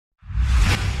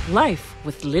Life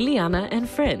with Liliana and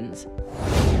Friends.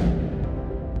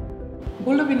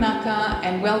 Bula Binaka,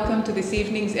 and welcome to this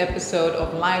evening's episode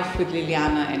of Life with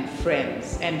Liliana and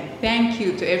Friends. And thank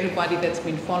you to everybody that's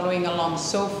been following along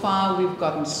so far. We've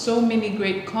gotten so many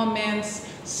great comments,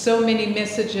 so many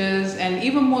messages, and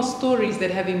even more stories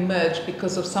that have emerged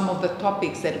because of some of the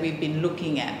topics that we've been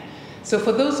looking at. So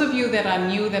for those of you that are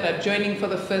new, that are joining for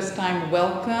the first time,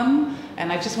 welcome.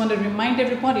 And I just want to remind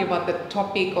everybody about the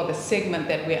topic or the segment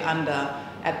that we're under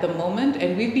at the moment.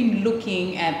 And we've been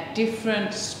looking at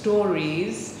different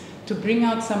stories to bring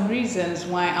out some reasons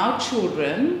why our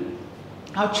children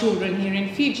here in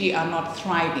Fiji are not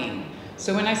thriving.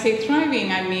 So when I say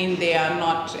thriving, I mean they are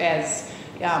not as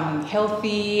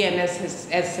healthy and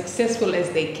as successful as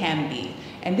they can be.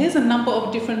 And there's a number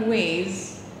of different ways,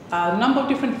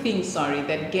 things,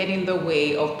 that get in the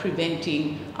way of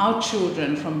preventing our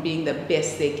children from being the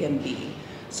best they can be.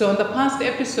 So in the past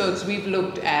episodes, we've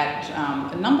looked at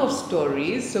a number of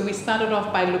stories. So we started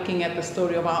off by looking at the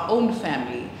story of our own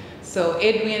family. So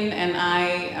Edwin and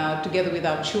I, together with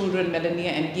our children,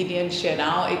 Melania and Gideon, shared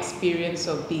our experience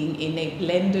of being in a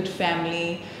blended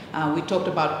family. We talked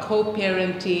about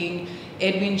co-parenting.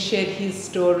 Edwin shared his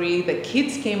story. The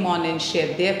kids came on and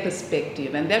shared their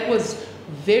perspective. And that was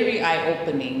very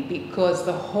eye-opening because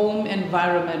the home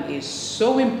environment is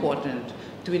so important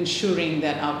to ensuring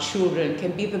that our children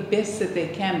can be the best that they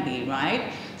can be,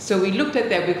 right? So we looked at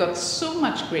that. We got so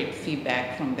much great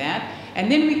feedback from that. And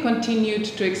then we continued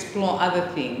to explore other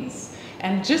things.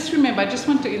 And just remember, I just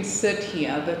want to insert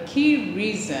here the key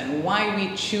reason why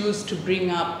we choose to bring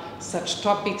up such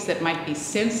topics that might be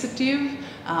sensitive,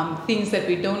 things that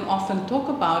we don't often talk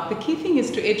about. The key thing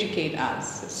is to educate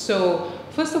us. So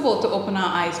first of all, to open our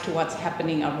eyes to what's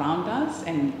happening around us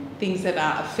and things that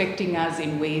are affecting us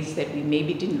in ways that we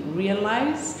maybe didn't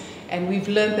realize. And we've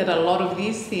learned that a lot of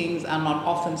these things are not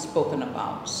often spoken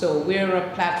about. So we're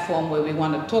a platform where we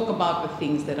want to talk about the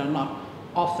things that are not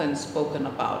often spoken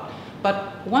about.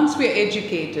 But once we're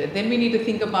educated, then we need to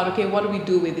think about, okay, what do we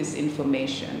do with this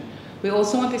information? We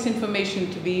also want this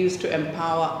information to be used to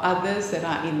empower others that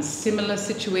are in similar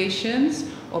situations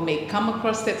or may come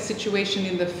across that situation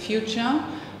in the future.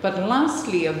 But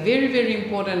lastly, a very, very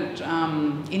important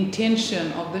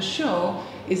intention of the show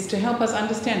is to help us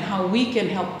understand how we can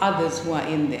help others who are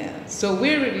in there. So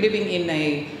we're living in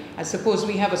I suppose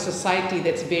we have a society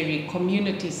that's very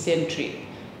community-centric.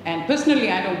 And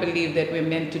personally, I don't believe that we're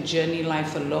meant to journey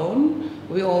life alone.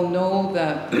 We all know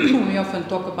that we often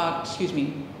talk about,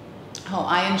 how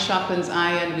iron sharpens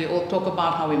iron. We all talk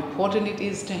about how important it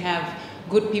is to have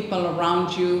good people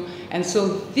around you. And so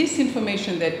this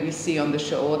information that we see on the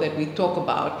show or that we talk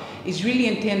about is really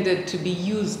intended to be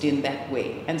used in that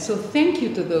way. And so thank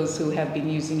you to those who have been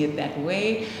using it that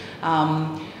way.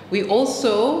 We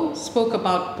also spoke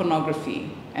about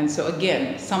pornography. And so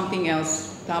again, something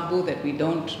else taboo that we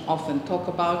don't often talk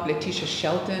about. Letitia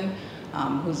Shelton,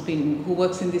 who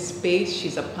works in this space,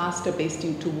 she's a pastor based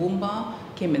in Toowoomba,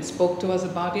 came and spoke to us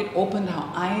about it, opened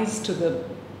our eyes to the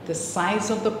size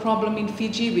of the problem in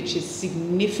Fiji, which is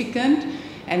significant.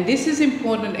 And this is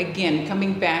important, again,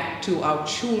 coming back to our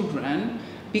children,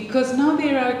 because now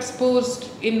they are exposed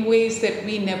in ways that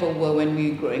we never were when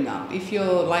we were growing up. If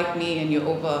you're like me and you're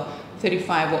over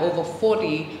 35 or over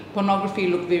 40, pornography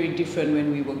looked very different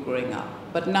when we were growing up.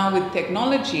 But now with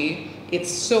technology,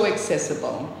 it's so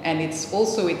accessible, and it's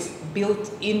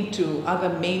built into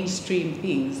other mainstream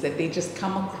things that they just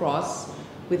come across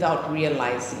without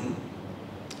realizing.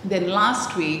 Then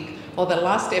last week, or the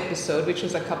last episode, which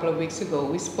was a couple of weeks ago,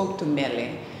 we spoke to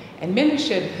Mele. And Mele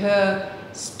shared her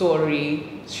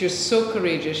story. She was so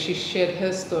courageous. She shared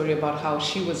her story about how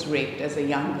she was raped as a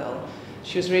young girl.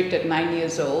 She was raped at 9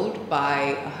 years old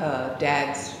by her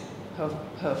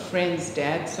friend's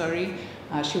dad,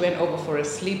 She went over for a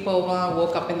sleepover,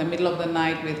 woke up in the middle of the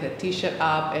night with her t-shirt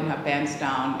up and her pants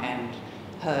down, and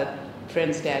her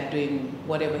friend's dad doing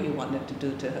whatever he wanted to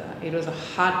do to her. It was a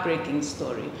heartbreaking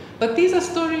story. But these are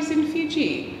stories in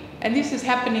Fiji, and this is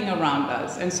happening around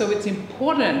us. And so it's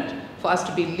important for us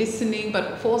to be listening,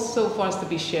 but also for us to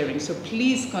be sharing. So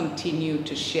please continue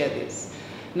to share this.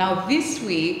 Now this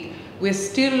week, we're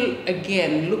still,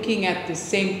 again, looking at the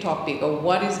same topic of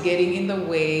what is getting in the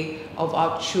way of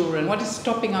our children, what is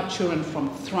stopping our children from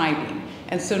thriving.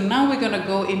 And so now we're going to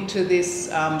go into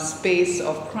this space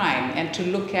of crime and to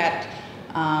look at,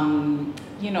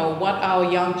 what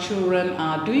our young children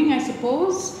are doing, I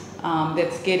suppose,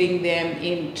 that's getting them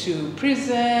into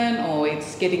prison, or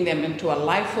it's getting them into a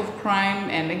life of crime.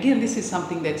 And again, this is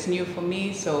something that's new for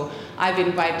me. So I've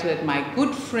invited my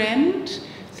good friend,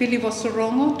 Filimoni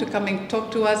Vosarogo, to come and talk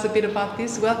to us a bit about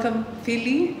this. Welcome,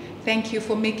 Fili. Thank you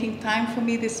for making time for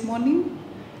me this morning.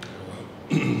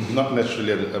 Not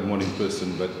naturally a morning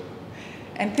person, but...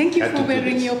 And thank you for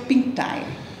wearing your pink tie.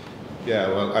 Yeah,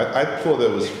 well, I thought that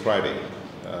was Friday,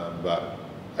 but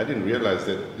I didn't realize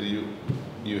that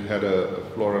you had a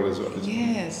floral as well.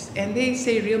 Yes, and they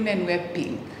say real men wear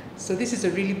pink. So this is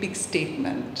a really big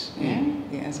statement. Yeah?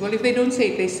 Yes. Well, if they don't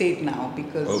say it, they say it now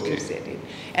because we've said it.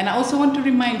 And I also want to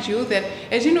remind you that,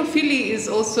 as you know, Fili is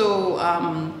also,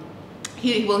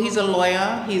 he's a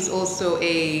lawyer. He's also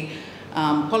a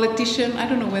politician. I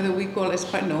don't know whether we call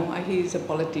no, he's a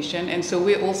politician. And so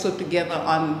we're also together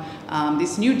on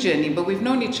this new journey, but we've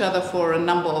known each other for a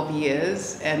number of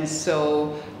years. And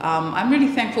so I'm really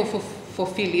thankful for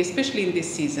Fili, especially in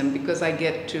this season, because I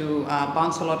get to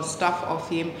bounce a lot of stuff off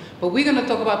him. But we're going to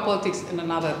talk about politics at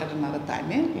another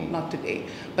time, not today.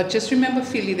 But just remember,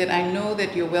 Fili, that I know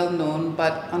that you're well known,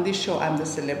 but on this show I'm the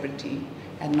celebrity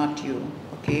and not you,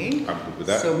 okay? I'm good with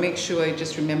that. So make sure you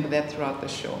just remember that throughout the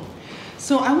show.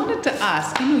 So I wanted to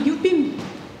ask,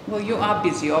 you are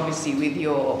busy obviously with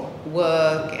your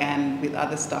work and with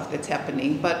other stuff that's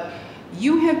happening, but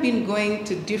you have been going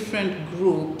to different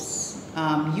groups,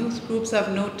 youth groups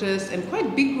I've noticed, and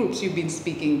quite big groups you've been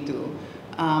speaking to,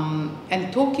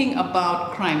 and talking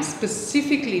about crime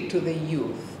specifically to the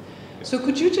youth. So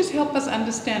could you just help us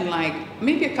understand, like,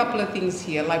 maybe a couple of things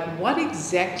here, like what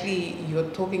exactly you're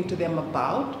talking to them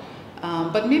about,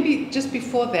 but maybe just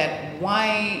before that,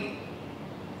 why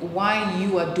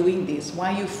you are doing this,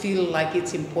 why you feel like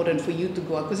it's important for you to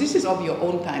go out, because this is of your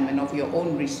own time and of your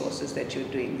own resources that you're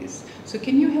doing this. So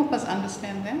can you help us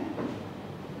understand that?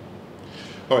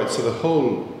 All right, so the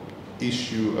whole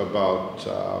issue about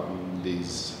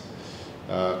this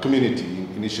community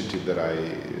initiative that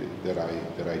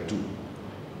I do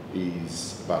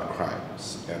is about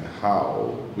crimes and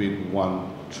how we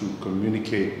want to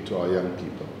communicate to our young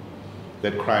people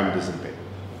that crime doesn't pay.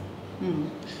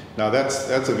 Now that's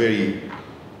a very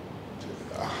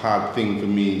hard thing for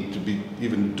me to be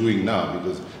even doing now,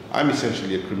 because I'm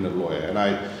essentially a criminal lawyer,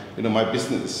 and my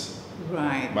business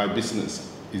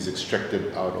is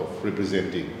extracted out of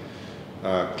representing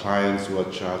clients who are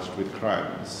charged with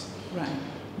crimes. Right.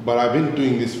 But I've been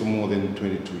doing this for more than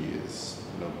 22 years,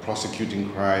 prosecuting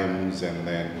crimes, and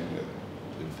then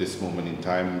at this moment in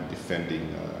time defending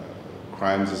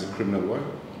crimes as a criminal lawyer.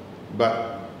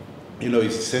 But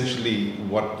it's essentially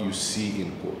what you see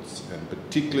in courts, and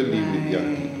particularly with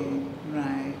young people.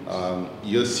 Right.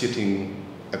 You're sitting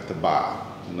at the bar,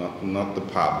 not the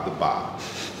pub,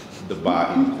 the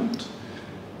bar in court.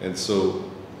 And so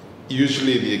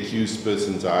usually the accused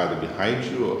persons are either behind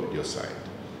you or at your side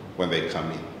when they come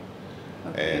in.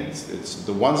 Okay. And it's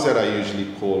the ones that I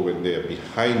usually call when they're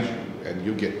behind you and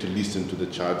you get to listen to the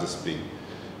charges being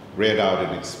read out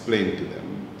and explained to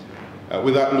them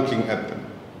without looking at them.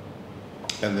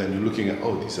 And then you're looking at,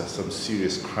 these are some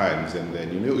serious crimes, and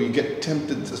then you get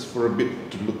tempted just for a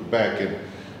bit to look back and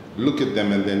look at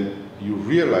them, and then you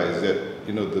realize that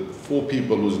the 4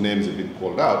 people whose names have been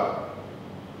called out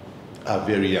are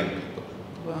very young people.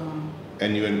 Wow.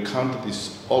 And you encounter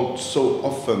this all so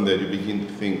often that you begin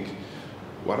to think,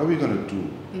 what are we going to do?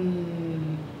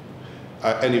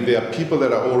 And if there are people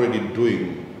that are already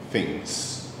doing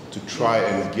things to try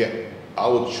and get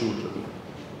our children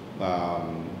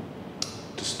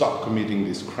to stop committing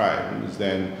these crimes,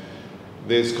 then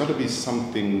there's got to be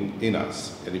something in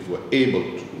us, and if we're able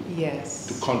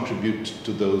to contribute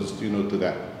to those, to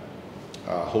that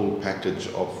whole package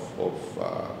of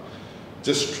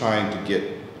just trying to get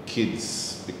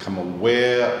kids become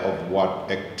aware of what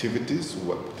activities,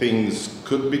 what things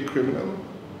could be criminal,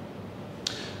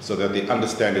 so that they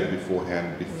understand it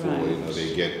beforehand before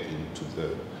they get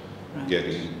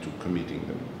into committing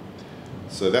them.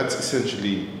 So that's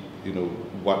essentially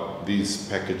what this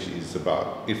package is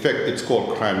about. In fact, it's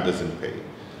called Crime Doesn't Pay.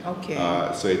 Okay.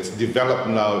 So it's developed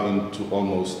now into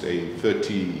almost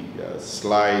 30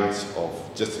 slides of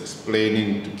just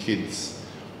explaining to kids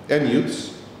and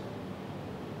youths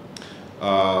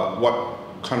what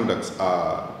conducts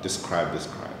are described as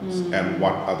crimes and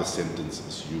what are the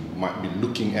sentences you might be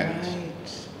looking at.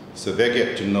 Right. So they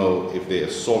get to know if they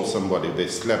assault somebody, if they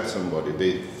slap somebody, if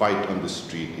they fight on the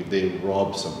street, if they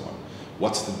rob someone.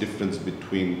 What's the difference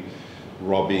between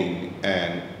robbing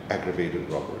and aggravated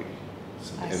robbery?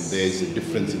 And there's a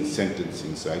difference in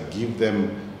sentencing. So I give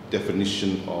them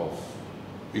definition of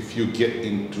if you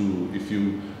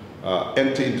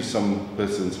enter into some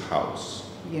person's house,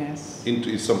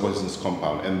 into some person's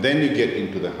compound, and then you get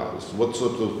into the house, what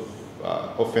sort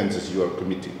of offenses you are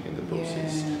committing in the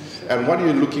process, and what are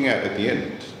you looking at the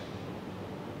end.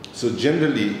 So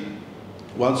generally,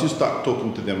 once you start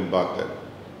talking to them about that,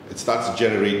 it starts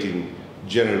generating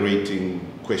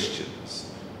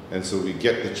questions. And so we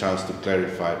get the chance to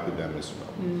clarify it with them as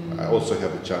well. I also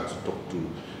have the chance to talk to,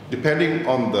 depending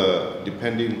on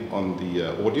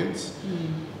the audience.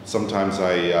 Sometimes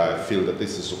I feel that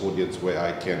this is an audience where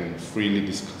I can freely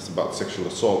discuss about sexual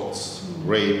assaults,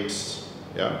 rapes,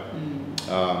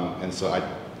 and so I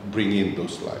bring in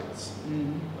those slides.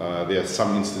 There are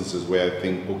some instances where I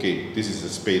think, okay, this is a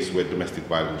space where domestic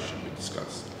violence should be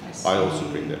discussed. I also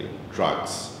bring that in.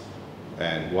 Drugs,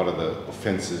 and what are the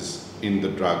offenses in the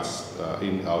drugs,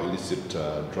 in our illicit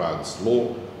drugs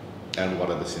law, and what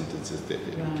are the sentences that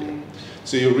they get.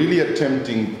 So you're really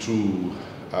attempting to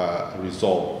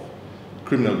resolve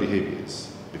criminal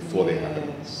behaviors before they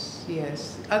happen.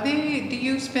 Yes. Do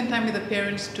you spend time with the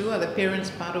parents too? Are the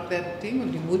parents part of that thing, or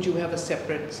would you have a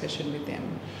separate session with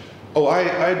them? Oh,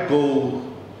 I'd go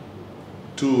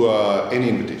to any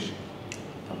invitation.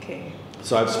 Okay.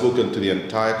 So I've spoken to the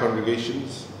entire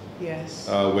congregations. Yes.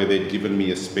 Where they'd given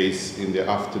me a space in their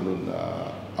afternoon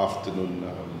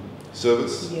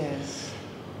service. Yes.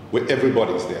 Where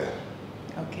everybody's there.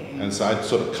 Okay. And so I'd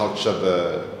sort of culture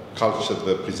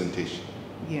the presentation.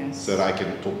 Yes. So that I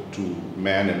can talk to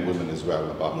men and women as well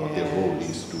about what their role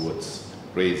is towards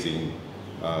raising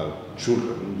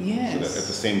children. Yes. So that at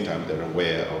the same time they're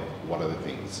aware of what are the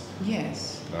things.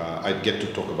 Yes. I'd get to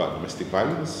talk about domestic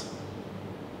violence,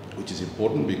 which is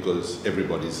important because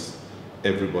everybody's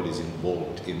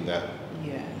involved in that.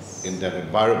 Yes. In that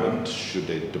environment, should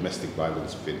a domestic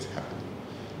violence offense happen,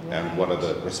 and what are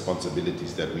the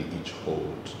responsibilities that we each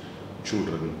hold,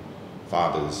 children,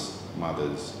 fathers,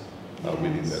 mothers,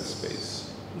 within that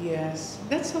space. Yes,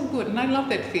 that's so good, and I love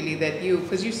that, Fili, that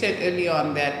because you said early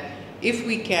on that if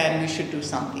we can, we should do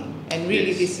something, and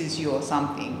really this is your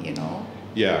something, you know.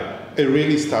 Yeah, it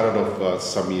really started off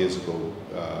some years ago,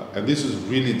 and this was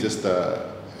really just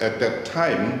at that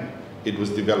time it was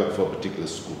developed for a particular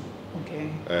school.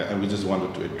 Okay. And we just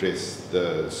wanted to address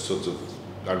the sorts of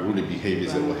unruly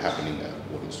behaviors that were happening at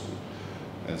boarding school.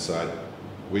 And so I'd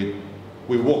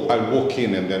walk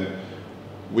in and then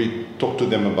we talk to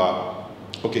them about,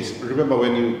 okay, so remember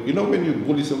when you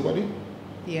bully somebody?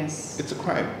 Yes. It's a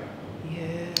crime.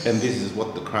 Yes. And this is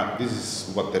what that crime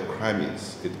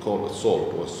is. It's called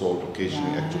assault or assault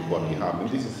occasioning actual bodily harm. And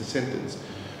this is the sentence.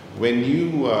 When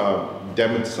you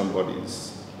damage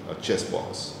somebody's chest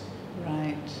box,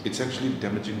 right, it's actually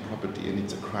damaging property and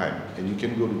it's a crime and you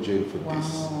can go to jail for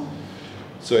this.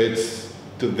 So it's,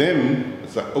 to them,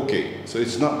 it's like, okay, so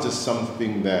it's not just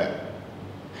something that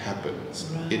happens.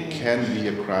 It can be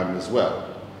a crime as well.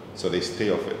 So they stay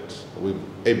off it. We're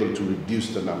able to reduce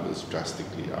the numbers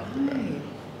drastically after that.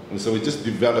 And so we just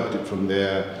developed it from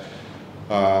there.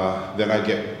 Then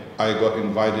I got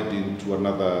invited into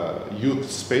another youth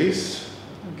space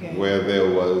where there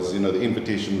was, the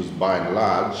invitation was by and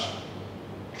large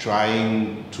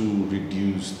trying to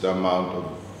reduce the amount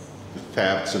of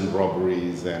thefts and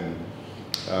robberies and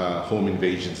home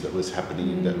invasions that was happening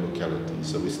in that locality.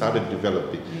 So we started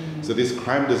developing. So this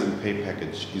crime doesn't pay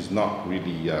package is not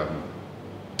really,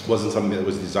 wasn't something that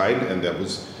was designed and that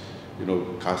was,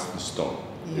 cast in stone.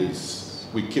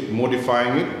 We keep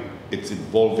modifying it. It's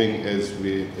evolving as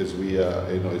we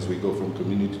go from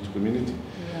community to community.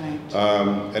 Right.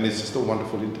 And it's just a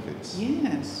wonderful interface.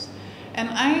 Yes. And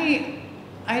I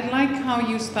like how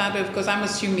you started, because I'm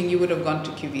assuming you would have gone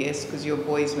to QVS because your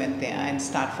boys went there and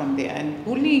start from there. And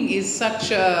bullying is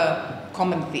such a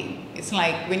common thing. It's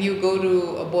like when you go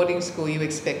to a boarding school, you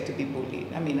expect to be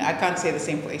bullied. I mean, I can't say the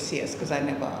same for ACS because I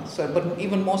never, but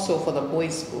even more so for the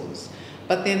boys' schools.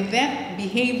 But then that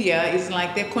behavior is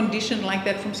like they're conditioned like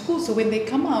that from school. So when they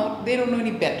come out, they don't know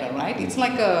any better, right? It's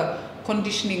like a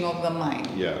conditioning of the mind.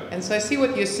 Yeah. And so I see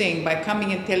what you're saying. By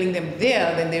coming and telling them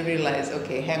there, then they realize,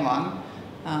 okay, hang on.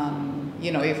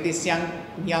 If this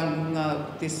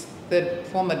this third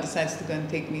former decides to go and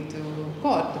take me to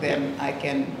court, then I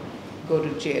can go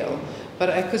to jail.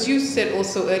 But because you said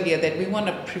also earlier that we want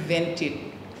to prevent it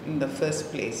in the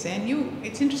first place. And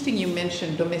it's interesting you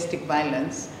mentioned domestic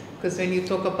violence. Because when you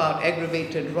talk about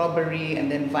aggravated robbery and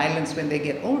then violence when they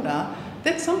get older,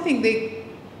 that's something they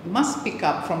must pick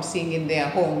up from seeing in their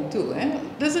home too.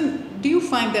 Do you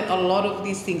find that a lot of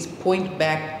these things point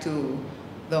back to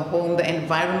the home, the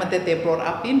environment that they're brought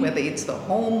up in, whether it's the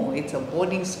home or it's a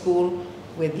boarding school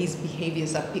where these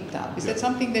behaviors are picked up? Is that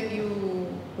something that you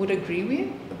would agree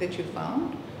with, that you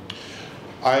found?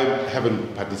 I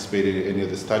haven't participated in any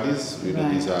of the studies.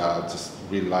 These are just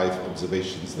real life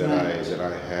observations that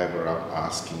I have around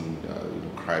asking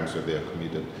crimes where they are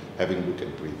committed, having a look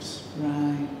at briefs.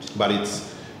 Right. But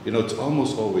it's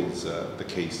almost always the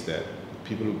case that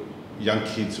people, young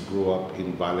kids who grow up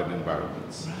in violent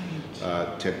environments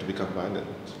tend to become violent.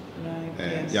 Right.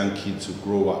 And young kids who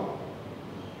grow up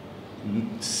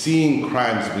seeing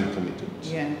crimes being committed.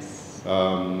 Yes.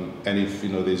 And if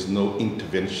there's no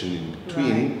intervention in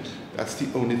between, that's the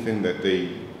only thing that they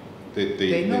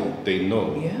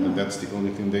know. Yeah. And that's the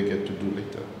only thing they get to do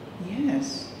later.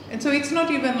 Yes. And so it's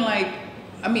not even like,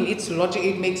 I mean, it's logic.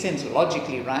 It makes sense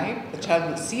logically, right? The child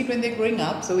will see it when they're growing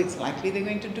up, so it's likely they're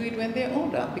going to do it when they're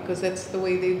older because that's the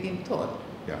way they've been taught.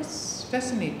 Yeah. That's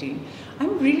fascinating.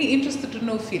 I'm really interested to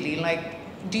know, Fili, like,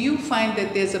 do you find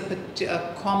that there's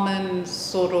a common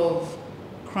sort of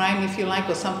crime, if you like,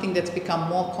 or something that's become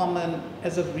more common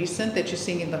as of recent that you're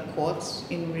seeing in the courts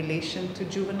in relation to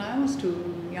juveniles, to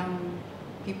young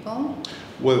people?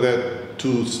 Well, there are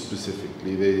two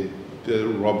specifically. The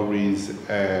robberies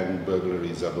and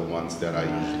burglaries are the ones that are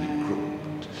usually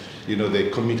grouped. They're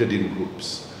committed in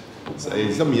groups.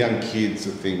 So some young kids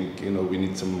who think, we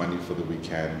need some money for the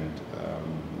weekend.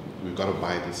 We've got to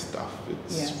buy this stuff.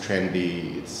 It's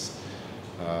trendy. It's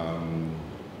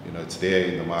it's there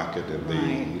in the market, and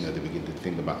they begin to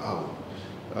think about,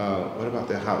 what about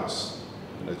their house?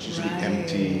 It's usually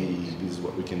empty. This is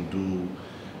what we can do,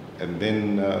 and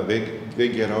then they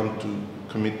get on to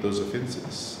commit those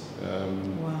offenses.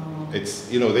 It's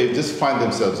they just find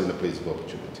themselves in a place of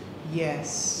opportunity.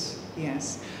 Yes.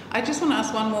 I just want to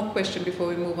ask one more question before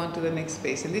we move on to the next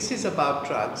space, and this is about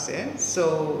drugs.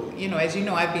 So, as you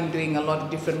know, I've been doing a lot of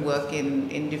different work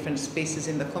in different spaces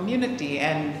in the community,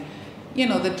 and,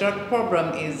 the drug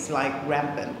problem is like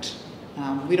rampant.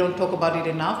 We don't talk about it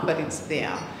enough, but it's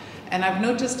there. And I've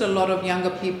noticed a lot of younger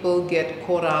people get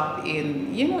caught up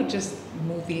in, just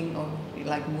moving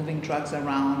drugs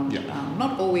around,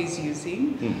 not always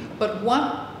using, but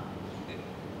what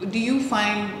do you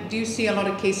see a lot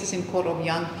of cases in court of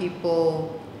young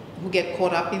people who get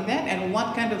caught up in that, and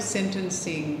what kind of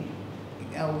sentencing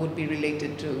would be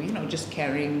related to, just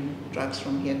carrying drugs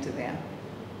from here to there?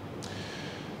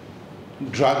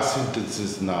 Drug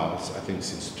sentences now, I think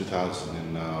since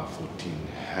 2014,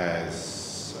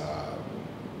 has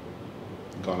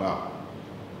gone up.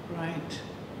 Right.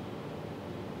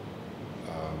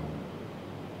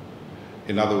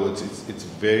 In other words, it's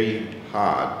very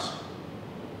hard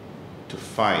to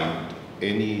find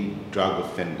any drug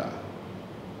offender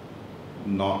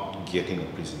not getting a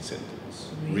prison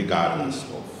sentence, regardless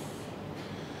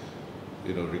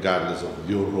of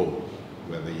your role,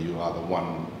 whether you are the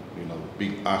one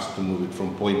being asked to move it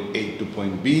from point A to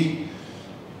point B,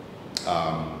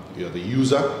 you're the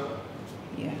user,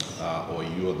 or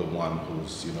you're the one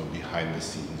who's behind the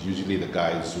scenes. Usually the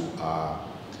guys who are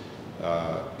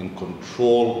in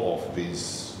control of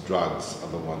these drugs are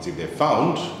the ones, if they're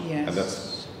found, and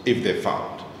that's if they're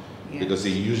found, because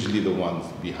they're usually the ones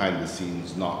behind the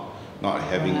scenes, not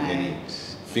having any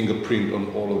fingerprint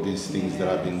on all of these things that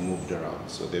are being moved around.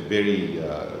 So they're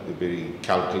very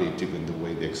calculative in the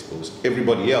way they expose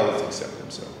everybody else except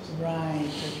themselves.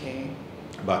 Right. Okay.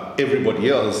 But everybody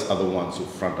else are the ones who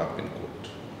front up in court.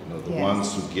 The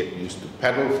ones who get used to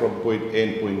paddle from point A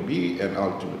and point B, and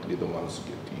ultimately the ones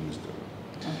who get to use them.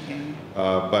 Okay.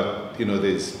 But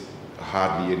there's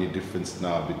hardly any difference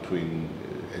now between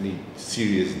any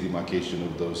serious demarcation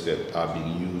of those that are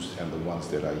being used and the ones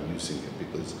that are using it,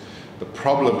 because the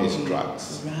problem is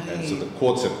drugs. And so the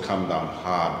courts have come down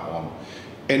hard on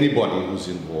anybody who's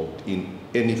involved in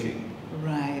anything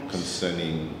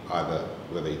concerning either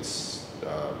whether it's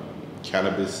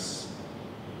cannabis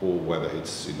or whether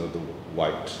it's the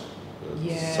white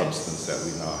substance that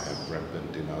we now have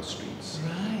rampant in our streets.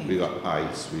 We got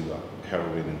ice, we got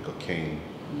heroin and cocaine.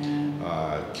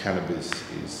 Cannabis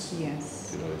is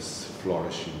it's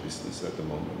flourishing business at the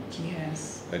moment.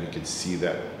 And you can see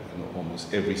that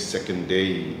almost every second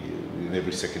day, in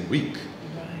every second week,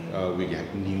 we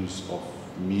get news of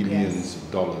millions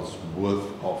of dollars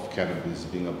worth of cannabis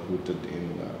being uprooted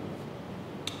in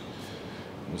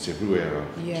almost everywhere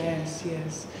around.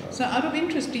 So out of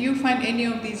interest, do you find any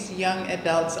of these young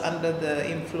adults under the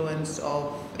influence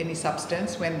of any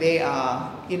substance when they are,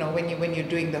 when you're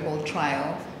doing the whole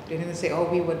trial? Do they say, oh,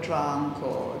 we were drunk,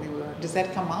 or does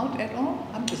that come out at all?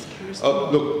 I'm just curious.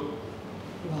 Look,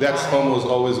 that's almost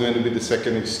always going to be the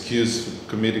second excuse for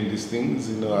committing these things.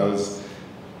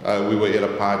 We were at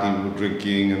a party, we were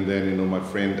drinking, and then my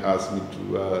friend asked me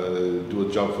to do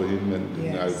a job for him,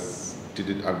 and I did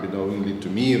it unbeknownstly to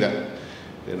me that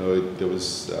there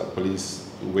was police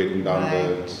waiting down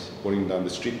the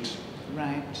street.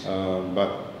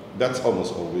 But that's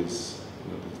almost always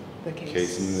the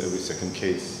case in every second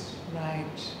case.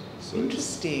 So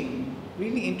interesting,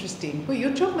 really interesting. Well,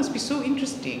 your job must be so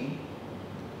interesting.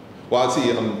 Well,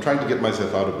 see, I'm trying to get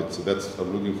myself out of it, so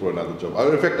I'm looking for another job.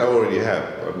 In fact, I already have.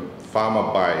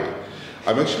 Farmer by.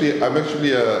 I'm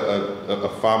actually a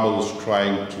farmer who's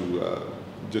trying to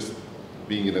just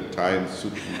being in a tie and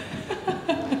suit,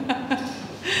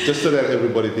 just so that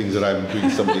everybody thinks that I'm doing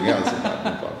something else.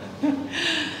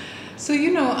 So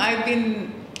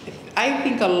I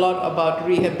think a lot about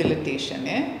rehabilitation.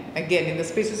 Again, in the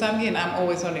spaces I'm in, I'm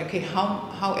always wondering, okay,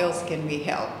 how else can we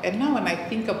help? And now when I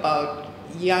think about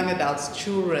young adults,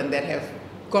 children that have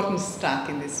gotten stuck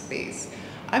in this space,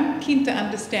 I'm keen to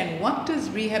understand, what does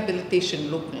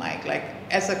rehabilitation look like? Like,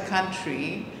 as a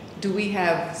country, do we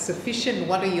have sufficient,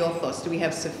 what are your thoughts? Do we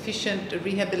have sufficient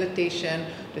rehabilitation?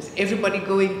 Does everybody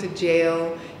go into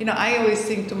jail? I always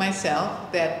think to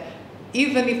myself that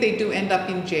even if they do end up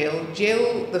in jail,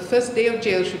 the first day of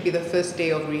jail should be the first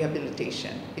day of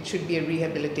rehabilitation. It should be a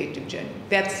rehabilitative journey.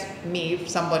 That's me,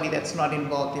 somebody that's not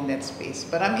involved in that space.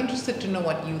 But I'm interested to know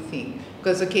what you think.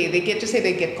 Because, okay, they get to say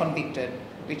they get convicted,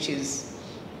 which is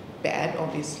bad,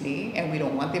 obviously, and we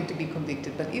don't want them to be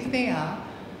convicted. But if they are,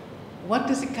 what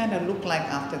does it kind of look like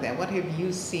after that? What have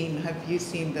you seen? Have you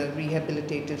seen the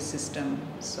rehabilitative system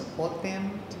support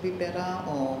them to be better,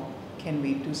 or can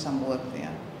we do some work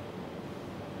there?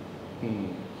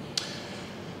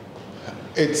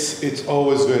 It's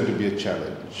always going to be a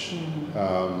challenge,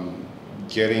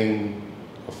 getting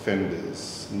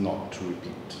offenders not to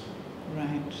repeat.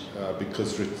 Right.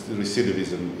 Because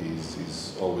recidivism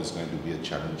is always going to be a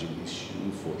challenging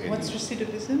issue for any. What's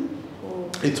recidivism?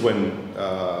 It's when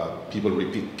people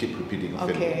keep repeating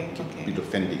offending, repeat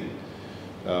offending.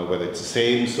 Whether it's the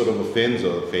same sort of offense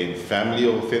or the same family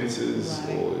of offenses,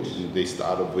 right. Or they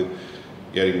start off with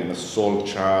getting an assault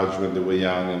charge when they were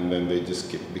young, and then they just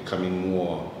keep becoming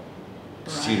more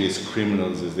serious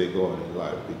criminals as they go on in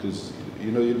life. Because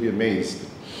you'll be amazed.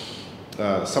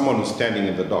 Someone who's standing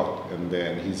in the dock, and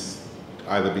then he's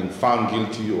either being found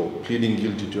guilty or pleading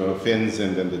guilty to an offense,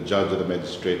 and then the judge or the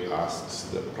magistrate asks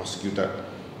the prosecutor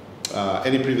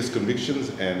any previous convictions,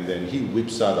 and then he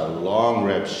whips out a long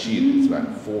rap sheet. It's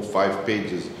like 4 or 5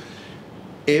 pages.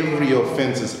 Every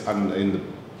offense is in the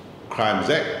Crimes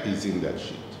Act is in that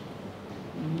sheet.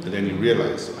 And then you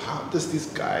realize, how does this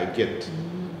guy get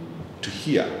to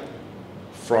here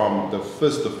from the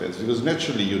first offense? Because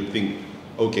naturally you'd think,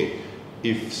 okay,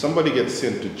 if somebody gets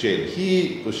sent to jail,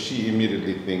 he or she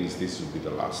immediately thinks this will be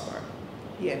the last time.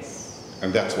 Yes.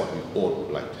 And that's what we all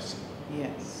would like to see.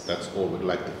 Yes. That's all we'd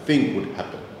like to think would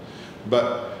happen.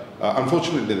 But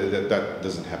unfortunately, that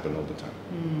doesn't happen all the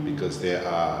time. Because there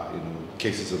are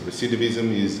cases of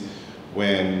recidivism is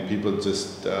when people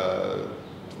just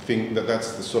think that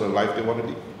that's the sort of life they want to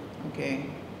live. Okay.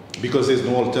 Because there's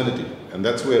no alternative. And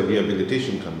that's where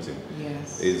rehabilitation comes in.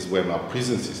 Yes. Is when our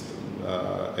prison system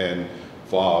and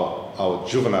for our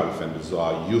juvenile offenders or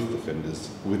our youth offenders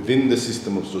within the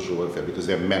system of social welfare, because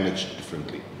they're managed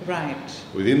differently. Right.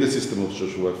 Within the system of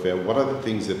social welfare, what are the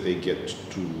things that they get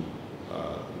to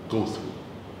go through?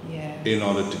 Yes. In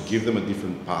order to give them a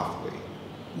different pathway.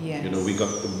 Yes. We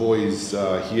got the boys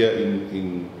here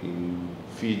in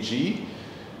Fiji.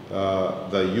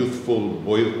 The youthful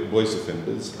boys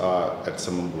offenders are at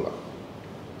Samambula.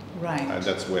 Right. And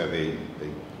that's where they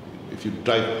if you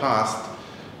drive past,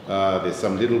 there's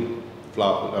some little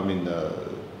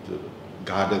the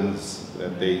gardens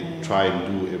that they try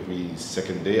and do every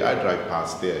second day. I drive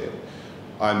past there.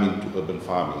 I'm into urban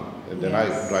farming, and then I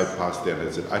drive past there and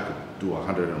I said I could do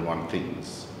 101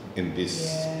 things in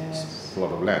this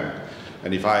plot of land.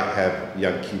 And if I have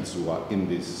young kids who are in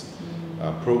this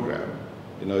program,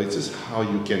 it's just how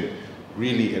you can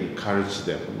really encourage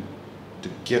them to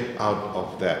get out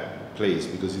of that place,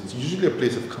 because it's usually a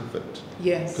place of comfort.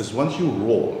 Yes. Because once you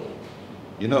roll,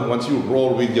 once you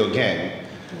roll with your gang,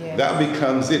 that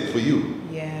becomes it for you.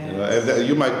 Yes.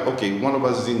 You might, okay, one of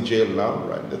us is in jail now,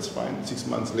 right, that's fine. 6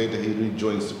 months later, he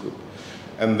rejoins the group.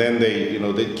 And then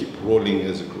they keep rolling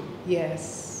as a group.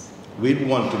 Yes. We'd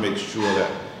want to make sure that,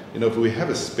 if we have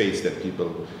a space that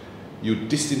you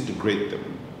disintegrate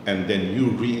them, and then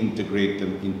you reintegrate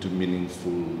them into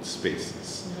meaningful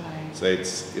spaces. Right. So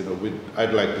it's,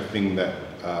 I'd like to think that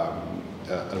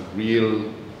a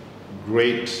real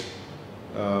great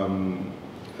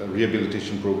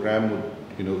rehabilitation program would,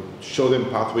 show them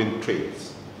pathway in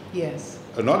trades. Yes.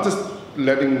 Not just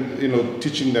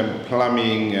teaching them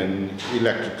plumbing and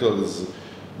electricals,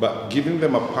 but giving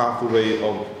them a pathway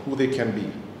of who they can be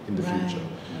in the future.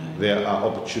 There are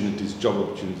opportunities, job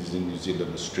opportunities in New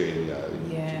Zealand, Australia,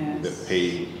 that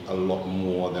pay a lot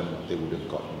more than what they would have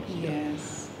gotten here.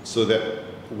 Yes. So that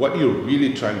what you're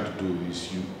really trying to do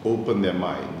is you open their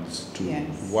minds to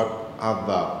what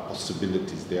other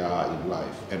possibilities there are in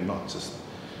life, and not just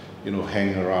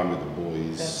hang around with the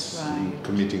boys, That's right.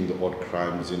 committing the odd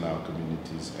crimes in our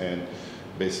communities, and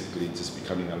basically just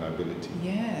becoming a liability.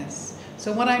 Yes.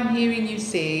 So what I'm hearing you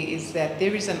say is that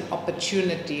there is an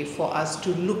opportunity for us to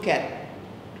look at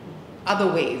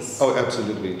other ways Oh,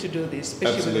 absolutely. to do this.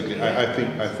 Especially Absolutely. with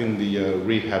I think the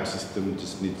rehab system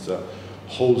just needs a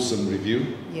wholesome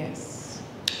review. Yes.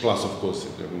 Plus, of course,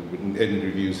 in any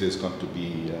reviews, there's got to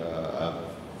be a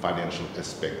financial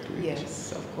aspect to it.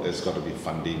 Yes, of course. There's got to be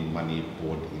funding, money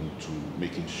poured into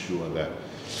making sure that,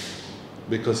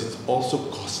 because it's also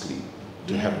costly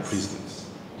to have Yes. prisons.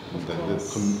 Of The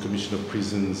course. Commissioner of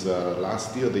Prisons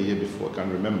last year, the year before, I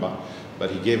can't remember, but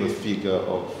he gave a figure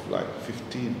of like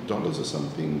 $50 or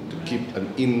something to keep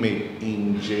an inmate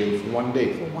in jail for 1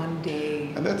 day. For 1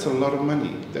 day. And that's a lot of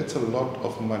money. That's a lot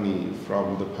of money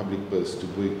from the public purse to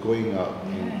be going out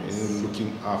Yes. and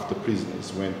looking after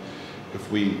prisoners. When,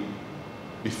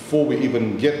 before we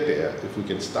even get there, if we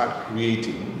can start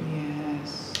creating,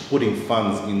 Yes. putting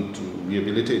funds into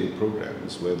rehabilitating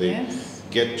programs where they Yes.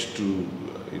 get to,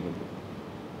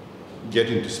 get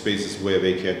into spaces where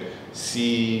they can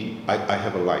see, I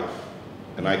have a life,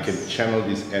 and I can Yes. channel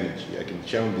this energy. I can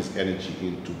channel this energy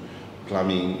into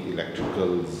plumbing,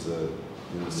 electricals,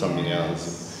 something else,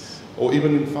 Yes. or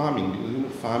even in farming.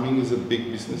 Farming is a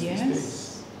big business these days,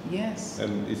 Yes. Yes.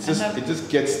 and And it just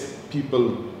gets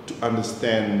people to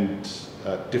understand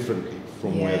differently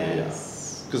from where they are.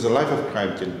 Yes. Because a life of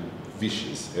crime can be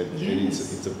vicious, and Yes.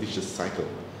 it's a vicious cycle.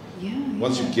 Yeah.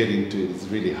 Once yeah. you get into it, it's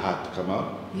really hard to come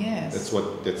out. Yes.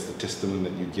 That's the testament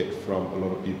that you get from a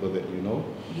lot of people that you know.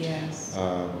 Yes.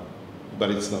 But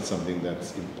it's not something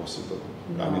that's impossible.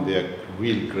 I No. mean, there are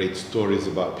really great stories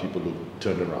about people who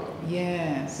turn around.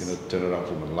 Yes. Turn around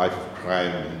from a life of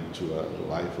crime into a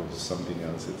life of something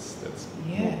else. That's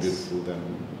more Yes. beautiful than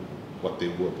what they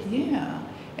were before. Yeah.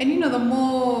 And the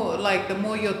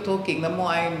more you're talking, the more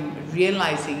I'm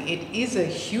realizing it is a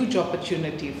huge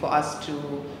opportunity for us to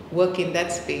work in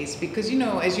that space, because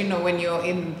as you know, when you're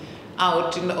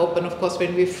out in the open, of course,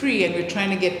 when we're free and we're trying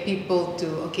to get people to,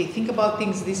 okay, think about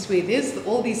things this way, there's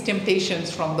all these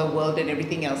temptations from the world and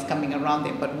everything else coming around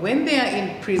them. But when they are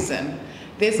in prison,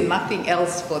 there's nothing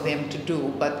else for them to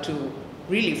do but to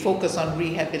really focus on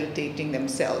rehabilitating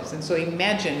themselves. And so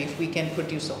imagine if we can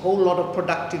produce a whole lot of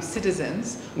productive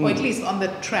citizens, or at least on the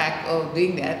track of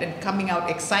doing that and coming out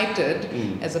excited,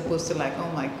 as opposed to like, oh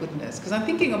my goodness. Because I'm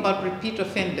thinking about repeat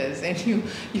offenders, and you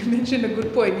mentioned a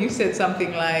good point. You said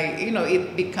something like,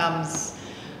 it becomes,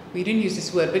 we didn't use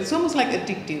this word, but it's almost like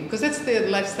addictive, because that's the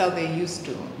lifestyle they're used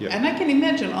to. Yeah. And I can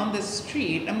imagine on the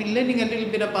street, learning a little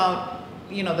bit about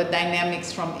the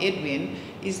dynamics from Edwin,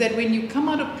 is that when you come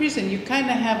out of prison, you kind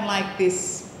of have like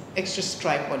this extra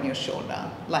stripe on your shoulder,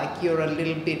 like you're a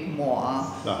little bit more,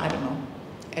 I don't know,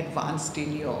 advanced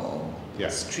in your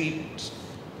street,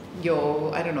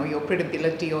 your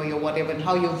credibility or your whatever, and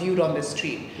how you're viewed on the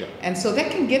street. Yeah. And so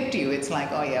that can get to you. It's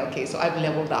like, oh yeah, okay, so I've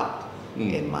leveled up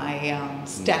in my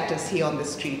status here on the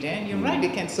street. And you're right,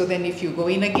 it can. So then if you go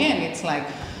in again, it's like,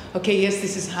 okay, yes,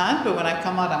 this is hard, but when I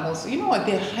come out, I'm also,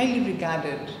 they're highly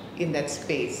regarded in that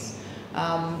space.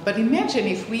 But imagine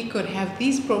if we could have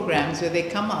these programs where they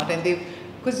come out and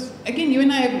because again, you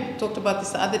and I have talked about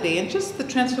this the other day, and just the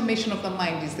transformation of the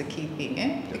mind is the key thing,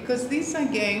 eh? Because these,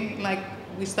 again, like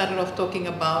we started off talking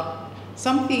about,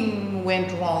 something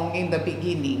went wrong in the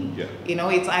beginning. Yeah.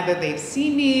 It's either they've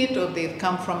seen it or they've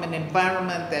come from an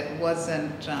environment that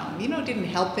wasn't, didn't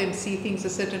help them see things a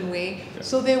certain way. Yeah.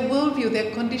 So their worldview,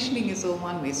 their conditioning is all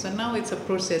one way. So now it's a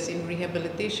process in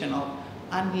rehabilitation of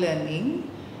unlearning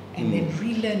and then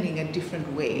relearning a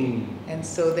different way. And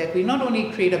so that we not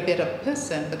only create a better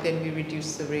person, but then we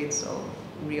reduce the rates of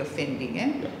reoffending.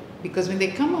 Yeah. Because when they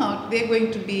come out, they're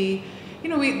going to be,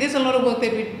 there's a lot of work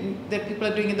that people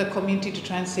are doing in the community to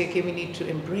try and say, okay, we need to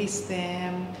embrace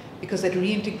them, because that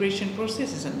reintegration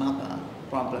process is another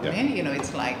problem. Yeah.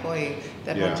 It's like, oh,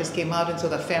 that Yeah. one just came out, and so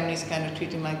the family's kind of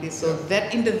treating like this. So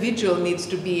that individual needs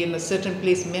to be in a certain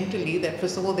place mentally that,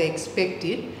 first of all, they expect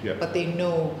it, but they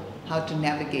know how to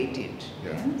navigate it.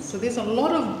 Yeah. So there's a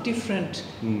lot of different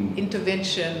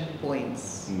intervention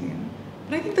points.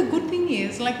 But I think the good thing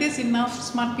is, like, there's enough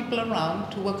smart people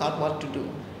around to work out what to do.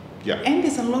 Yeah. And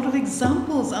there's a lot of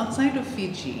examples outside of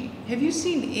Fiji. Have you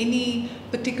seen any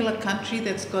particular country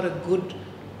that's got a good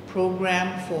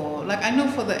program for, like, I know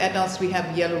for the adults we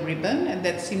have Yellow Ribbon, and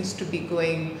that seems to be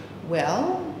going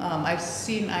well. I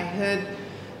heard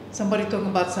somebody talking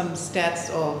about some stats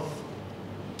of,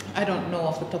 I don't know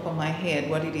off the top of my head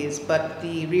what it is, but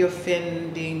the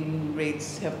reoffending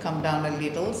rates have come down a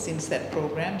little since that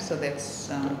program, so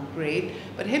that's great.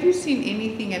 But have you seen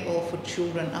anything at all for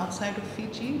children outside of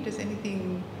Fiji? Does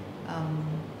anything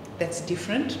that's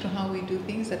different to how we do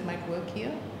things that might work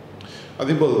here? I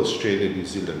think both Australia and New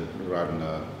Zealand run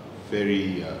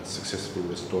very successful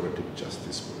restorative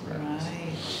justice programs.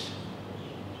 Right.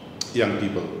 Young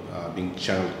people being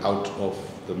channeled out of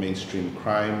the mainstream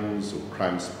crimes or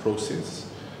crimes process.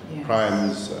 Yes.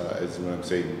 Crimes, as when I'm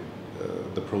saying,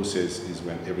 the process is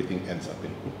when everything ends up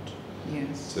in court.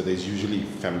 Yes. So there's usually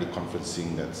family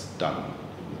conferencing that's done.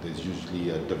 There's usually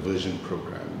a diversion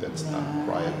program that's done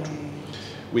prior to.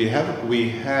 We have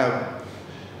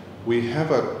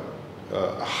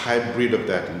a hybrid of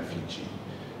that in Fiji,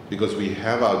 because we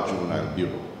have our juvenile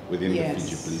bureau within the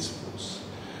Fiji police force.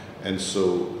 And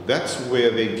so that's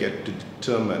where they get to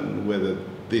determine whether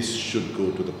this should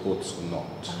go to the courts or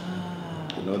not.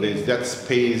 There's that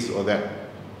space or that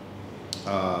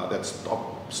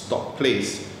stop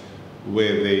place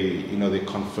where they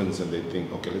conference and they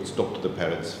think, okay, let's talk to the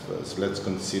parents first. Let's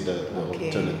consider the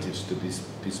alternatives to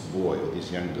this boy or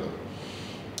this young girl.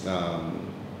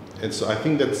 And so I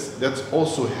think that's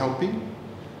also helping.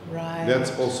 Right.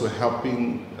 That's also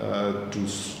helping to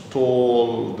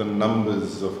stall the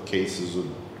numbers of cases of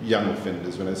young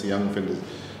offenders. When I say young offenders,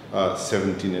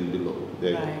 17 and below.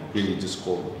 They're really just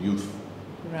called youth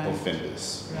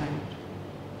offenders. Right.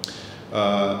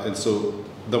 And so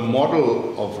the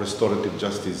model of restorative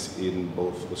justice in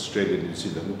both Australia and New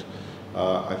Zealand,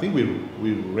 I think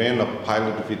we ran a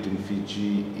pilot of it in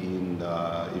Fiji in,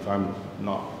 if I'm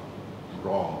not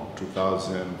wrong,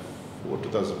 2004,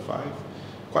 2005,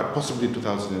 quite possibly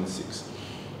 2006.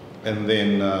 And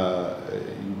then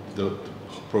the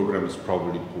program is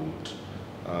probably pulled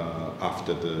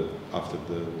after the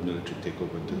military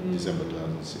takeover in December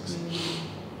 2006.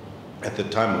 At the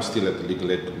time, I was still at the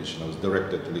Legal Aid Commission. I was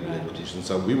director at the Legal Aid Commission.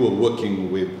 So we were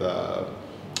working with a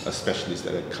specialist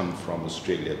that had come from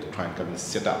Australia to try and come and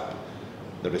set up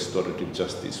the restorative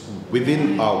justice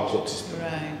within our court system.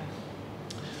 Right.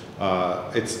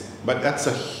 But that's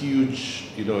a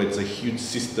huge, it's a huge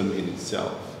system in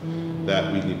itself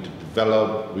that we need to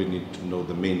develop. We need to know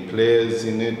the main players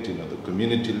in it. The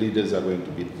community leaders are going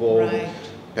to be involved. Right.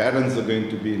 Parents are going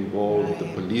to be involved. The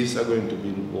police are going to be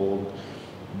involved.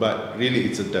 But really,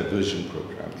 it's a diversion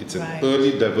program. It's an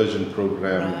early diversion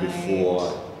program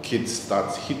before kids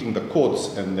start hitting the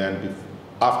courts, and then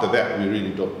after that, we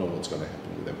really don't know what's going to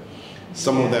happen with them.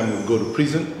 Some of them will go to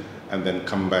prison and then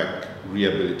come back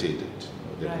rehabilitated.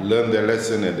 They learn their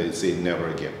lesson and they say never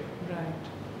again. Right.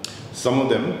 Some of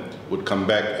them would come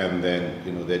back and then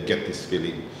they'd get this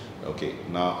feeling, okay,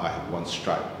 now I have one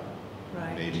strike.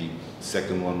 Right. Maybe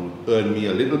second one would earn me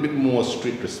a little bit more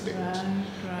street respect. Right.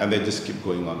 And they just keep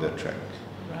going on their track.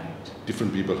 Right.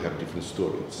 Different people have different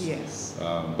stories. Yes.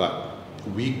 But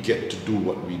we get to do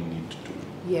what we need to do.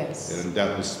 Yes. And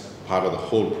that was part of the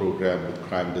whole program with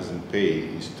Crime Doesn't Pay,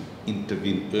 is to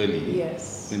intervene early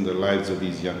in the lives of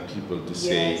these young people to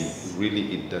say,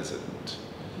 really, it doesn't.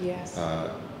 Yes.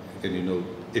 And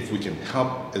if we can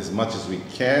help as much as we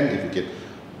can, if we can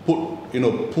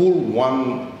pull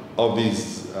one of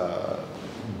these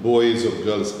boys or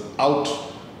girls out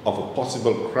of a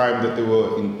possible crime that they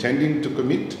were intending to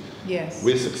commit,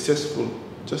 we're successful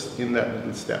just in that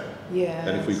little step. Yes.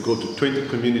 And if we go to 20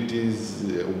 communities,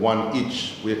 one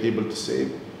each, we're able to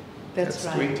say, that's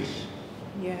right. 20.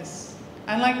 Yes.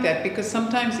 I like that, because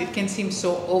sometimes it can seem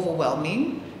so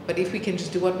overwhelming, but if we can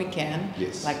just do what we can,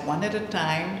 like one at a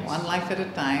time, one life at a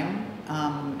time,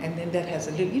 and then that has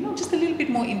a little, just a little bit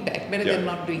more impact, better than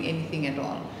not doing anything at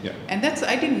all. Yeah. And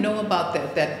I didn't know about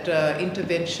that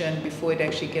intervention before it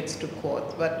actually gets to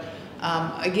court. But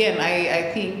again,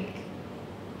 I think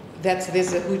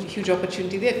there's a huge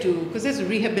opportunity there too, because there's a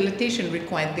rehabilitation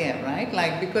required there, right?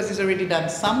 Like, because he's already done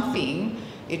something,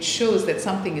 it shows that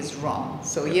something is wrong.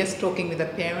 So yes, talking with the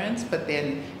parents, but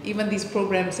then even these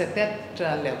programs at that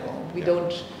level, we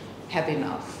don't have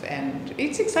enough. And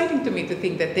it's exciting to me to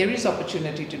think that there is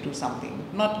opportunity to do something.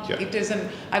 It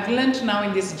isn't. I've learned now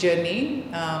in this journey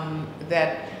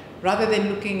that rather than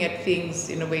looking at things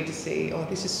in a way to say, oh,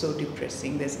 this is so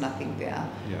depressing, there's nothing there.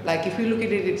 Like, if we look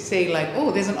at it and say like,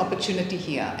 oh, there's an opportunity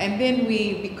here. And then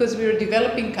because we're a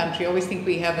developing country, I always think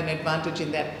we have an advantage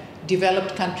in that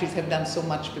developed countries have done so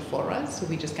much before us, so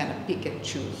we just kind of pick and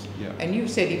choose. And you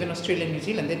said even Australia and New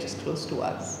Zealand, they're just close to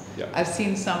us. I've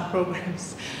seen some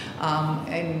programs,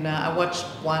 and I watched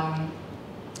one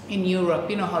in Europe.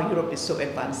 You know how Europe is so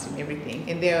advanced in everything.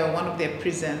 And one of their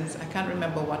prisons, I can't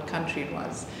remember what country it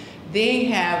was, they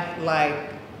have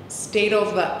like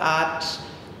state-of-the-art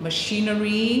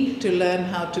machinery to learn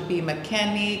how to be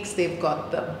mechanics. They've got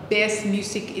the best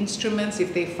music instruments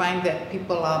if they find that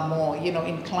people are more,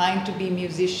 inclined to be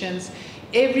musicians.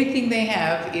 everything they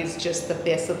have is just the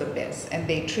best of the best, and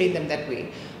they train them that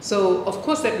way. So of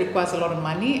course that requires a lot of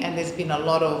money, and there's been a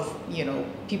lot of, you know,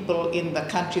 people in the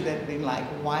country that have been like,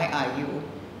 why are you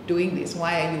doing this?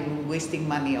 Why are you wasting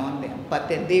money on them? But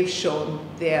then they've shown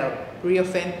their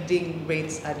reoffending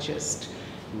rates are just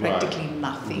practically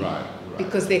nothing.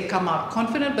 Because they come out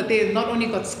confident, but they've not only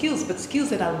got skills, but skills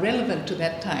that are relevant to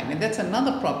that time. And that's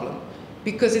another problem.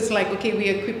 Because it's like, okay, we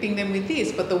are equipping them with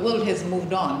this, but the world has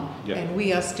moved on. And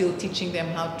we are still teaching them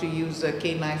how to use a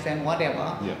cane knife and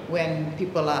whatever, when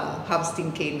people are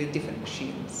harvesting cane with different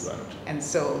machines. And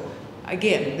so,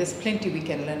 again, there's plenty we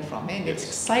can learn from, and it's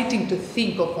exciting to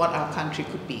think of what our country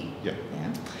could be.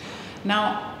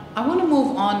 Now, I want to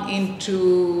move on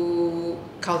into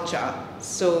culture.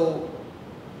 So,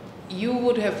 you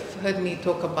would have heard me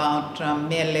talk about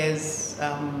Mele's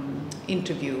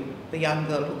interview, the young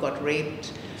girl who got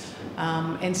raped.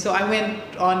 And so I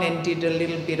went on and did a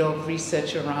little bit of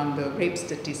research around the rape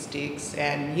statistics,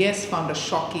 and yes, found a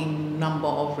shocking number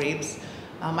of rapes.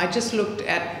 I just looked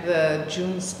at the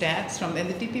June stats from, and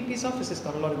the DPP's office has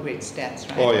got a lot of great stats,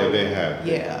 right? Oh yeah, they have.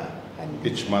 Yeah. And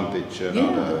each month they share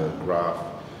another graph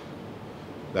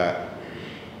that,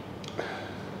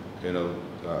 you know,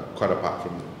 quite apart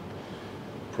from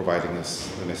providing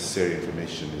us the necessary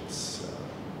information, it's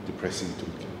depressing to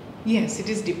look at. Yes, it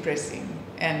is depressing.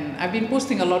 And I've been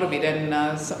posting a lot of it, and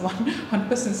one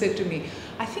person said to me,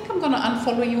 I think I'm going to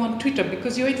unfollow you on Twitter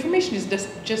because your information is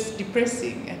just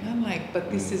depressing. And I'm like,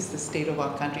 but this is the state of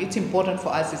our country. It's important for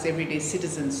us as everyday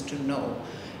citizens to know.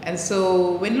 And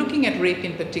so when looking at rape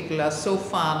in particular, so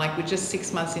far, like we're just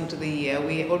 6 months into the year,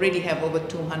 we already have over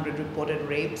 200 reported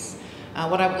rapes.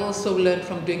 What I've also learned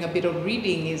from doing a bit of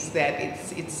reading is that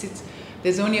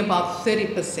there's only about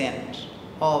 30%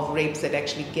 of rapes that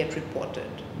actually get reported.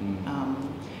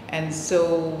 And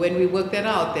so when we work that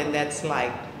out, then that's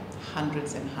like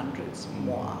hundreds and hundreds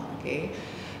more, okay?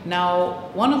 Now,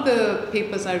 one of the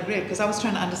papers I read, because I was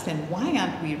trying to understand why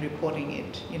aren't we reporting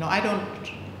it? You know, I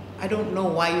don't know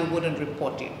why you wouldn't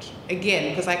report it.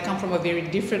 Again, because I come from a very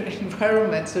different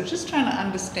environment, so just trying to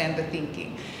understand the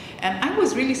thinking. And I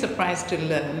was really surprised to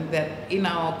learn that in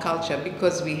our culture,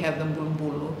 because we have the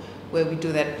mbulumbulu, where we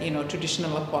do that, you know,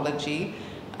 traditional apology,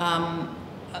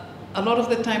 a lot of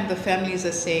the time the families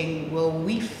are saying, well,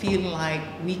 we feel like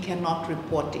we cannot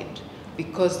report it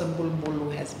because the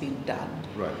mbulumbulu has been done.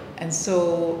 And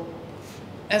so,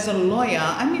 as a lawyer,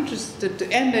 I'm interested to,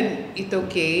 and then it's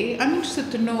okay, I'm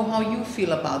interested to know how you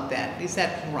feel about that. Is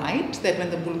that right, that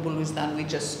when the mbulumbulu is done, we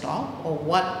just stop? Or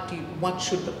what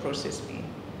should the process be?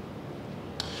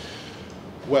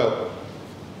 Well,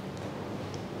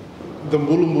 the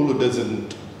mbulumbulu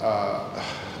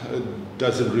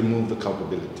doesn't remove the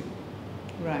culpability.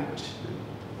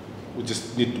 We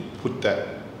just need to put that,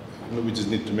 you know, we just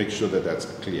need to make sure that that's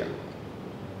clear.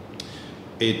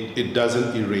 It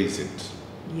doesn't erase it.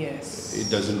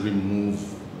 It doesn't remove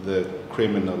the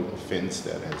criminal offense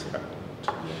that has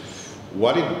happened.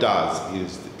 What it does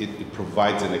is it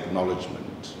provides an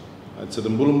acknowledgement. And so the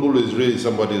mbulumbulu is really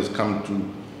somebody who's come to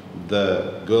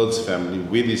the girl's family,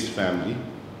 with his family,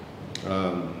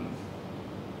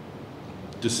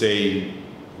 to say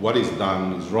what is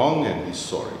done is wrong and he's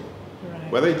sorry.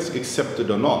 Whether it's accepted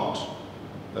or not,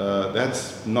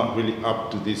 that's not really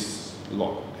up to this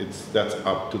lot. That's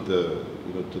up to the,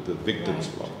 you know, to the victim's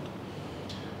lot.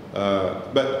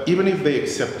 But even if they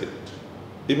accept it,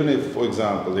 even if, for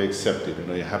example, they accept it, you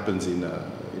know, it happens in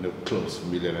a close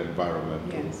familiar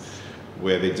environment,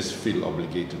 where they just feel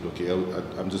obligated. Okay,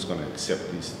 I'm just going to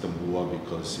accept this tambua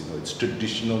because, you know, it's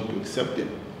traditional to accept it.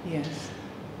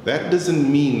 That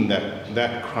doesn't mean that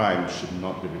that crime should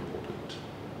not be reported.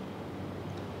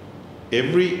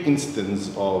 Every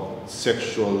instance of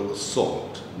sexual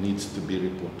assault needs to be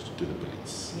reported to the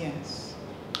police.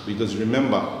 Because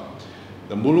remember,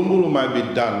 the mbulumbulu might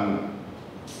be done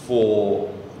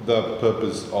for the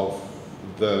purpose of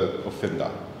the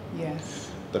offender.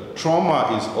 The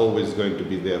trauma is always going to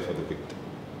be there for the victim.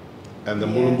 And the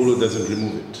mbulumbulu doesn't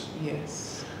remove it.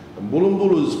 The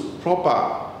mbulumbulu's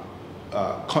proper,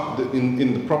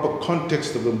 in the proper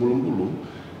context of the mbulumbulu,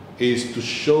 is to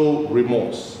show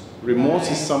remorse. Remorse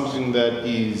is something that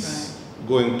is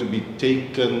going to be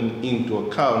taken into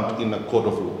account in a court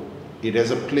of law. It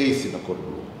has a place in a court of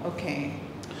law.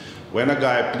 When a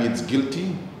guy pleads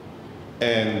guilty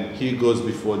and he goes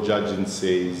before a judge and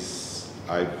says,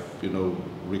 I've, you know,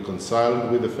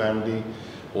 reconciled with the family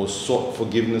or sought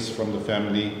forgiveness from the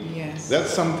family, that's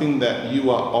something that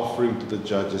you are offering to the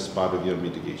judge as part of your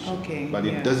mitigation. But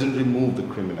it doesn't remove the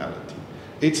criminality.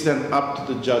 It's then up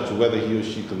to the judge whether he or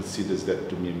she considers that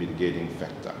to be a mitigating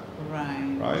factor.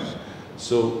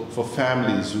 So for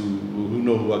families who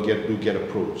get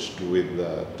approached with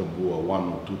tambua,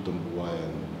 1 or 2 tambua,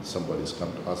 and somebody's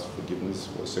come to ask forgiveness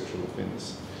for a sexual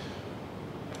offense,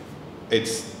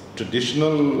 it's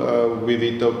traditional with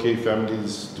Itaukei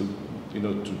families to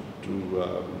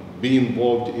be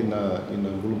involved in a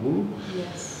mbulu.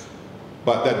 Yes.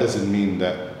 But that doesn't mean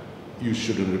that you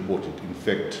shouldn't report it. In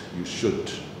fact, you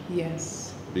should.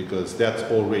 Yes. Because that's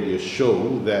already a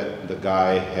show that the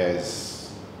guy has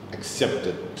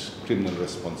accepted criminal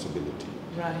responsibility.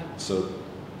 Right. So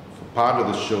part of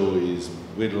the show is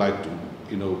we'd like to,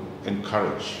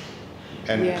 encourage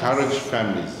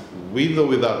families, with or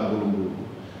without mbulu,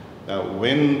 that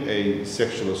when a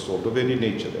sexual assault of any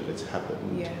nature that has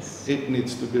happened, yes, it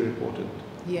needs to be reported.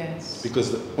 Yes.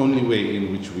 Because the only way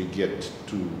in which we get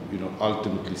to,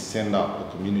 ultimately send out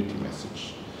a community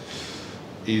message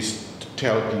is to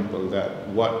tell people that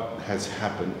what has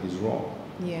happened is wrong.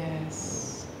 Yes.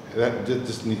 That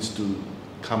just needs to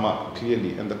come up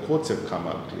clearly, and the courts have come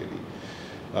up clearly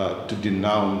to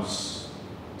denounce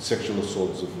sexual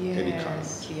assaults of any kind.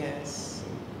 Yes.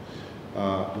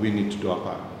 We need to do our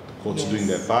part. The courts doing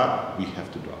their part, we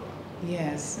have to do our part.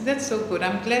 Yes, that's so good.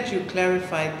 I'm glad you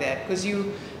clarified that, because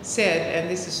you said, and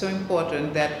this is so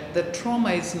important, that the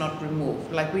trauma is not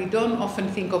removed. Like, we don't often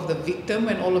think of the victim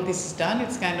when all of this is done.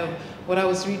 It's kind of what I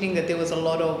was reading, that there was a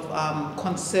lot of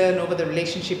concern over the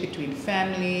relationship between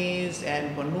families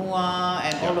and Bonua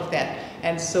and all of that.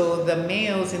 And so the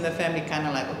males in the family kind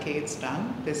of like, okay, it's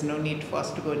done. There's no need for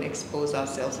us to go and expose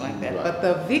ourselves like that. Right. But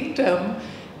the victim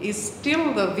is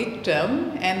still the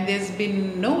victim, and there's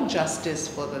been no justice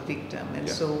for the victim. And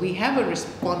so we have a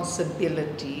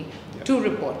responsibility to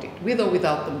report it, with or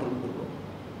without the mbulu.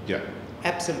 Yeah.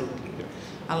 Absolutely. Yeah.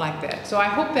 I like that. So I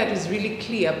hope that is really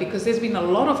clear, because there's been a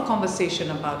lot of conversation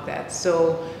about that.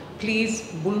 So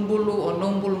please, mbulu or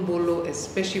no mbulu,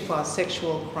 especially for our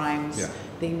sexual crimes,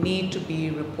 they need to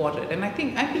be reported. And I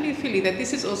believe, Fili, that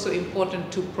this is also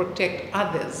important to protect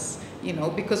others,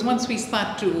 because once we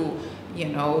start to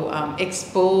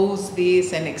expose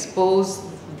this and expose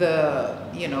the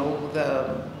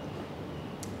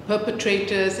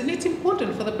perpetrators, and it's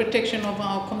important for the protection of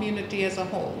our community as a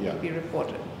whole to be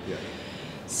reported. Yeah.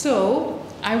 So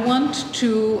I want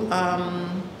to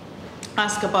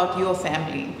ask about your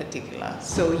family in particular.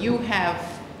 So you have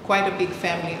quite a big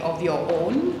family of your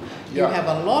own. You have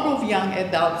a lot of young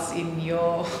adults in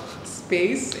your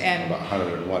space, and about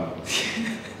 101.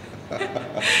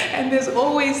 and there's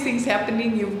always things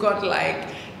happening. You've got like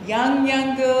young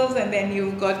girls, and then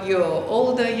you've got your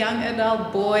older young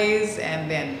adult boys,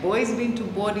 and then boys been to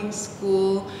boarding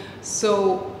school.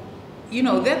 So,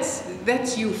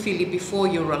 that's you, Fili, before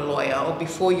you're a lawyer or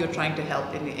before you're trying to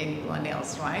help anyone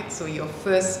else, right? So your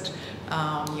first,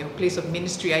 your place of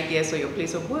ministry, I guess, or your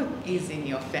place of work is in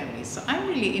your family. So I'm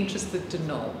really interested to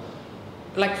know,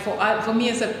 like for me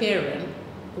as a parent,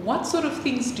 what sort of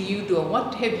things do you do, or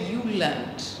what have you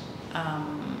learned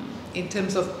in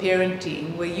terms of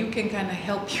parenting, where you can kind of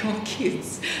help your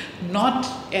kids not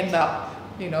end up,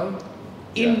 in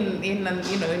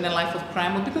a life of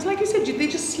crime? Or because, like you said, they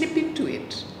just slip into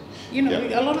it.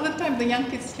 A lot of the time the young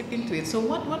kids slip into it. So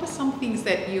what are some things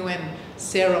that you and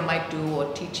Sera might do,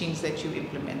 or teachings that you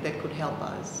implement that could help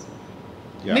us?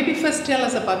 Yeah. Maybe first tell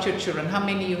us about your children, how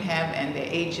many you have and their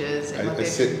ages. And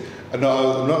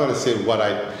no, I'm not going to say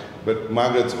but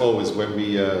Margaret's always, when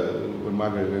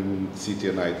Margaret and Siti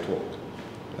and I talk,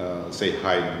 say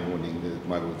hi in the morning,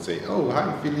 Margaret would say, oh,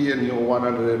 hi, Fili, and your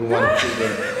 101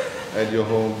 children at your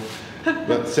home.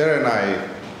 But Sera and I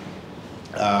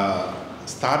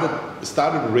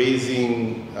started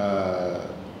raising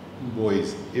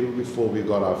boys even before we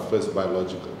got our first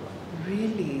biological one.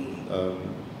 Really?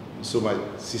 So my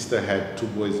sister had 2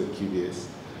 boys at QVS,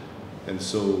 and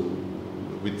so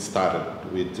we just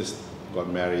got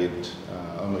married.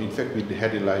 In fact, we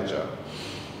had Elijah,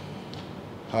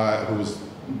 who was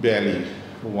barely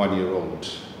 1 year old,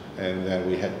 and then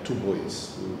we had 2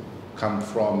 boys who come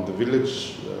from the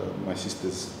village, my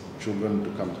sister's children,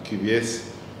 to come to QVS,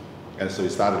 and so we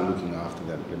started looking after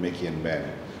them, Lemeki and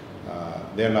Ben.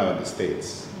 They're now in the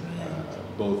States.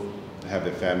 Right. Both have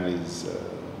their families,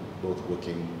 both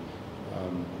working.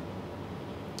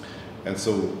 And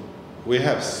so we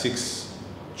have 6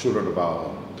 children of our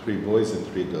own, 3 boys and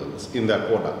 3 girls, in that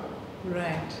order.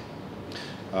 Right.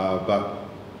 But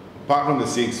apart from the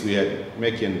 6, we had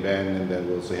Meki and Ben, and then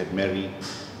we also had Mary,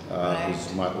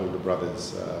 who's my older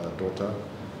brother's daughter.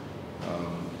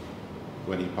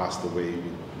 When he passed away,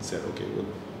 we said, okay, we'll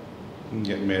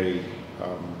get Mary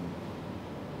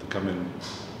to come and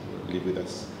live with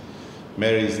us.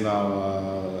 Mary is now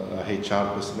a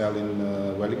HR personnel in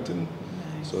Wellington.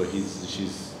 Nice. So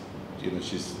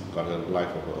she's got a life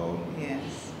of her own.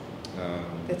 Yes.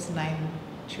 That's 9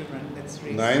 children. That's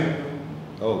really 9?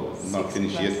 Oh, not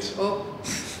finished yet. Oh.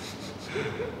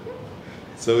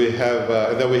 So we have,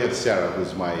 and then we have Sera,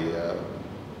 who's my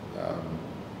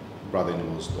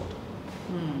brother-in-law's daughter.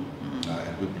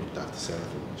 And we've looked after Sera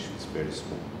when she was very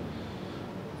small.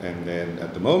 And then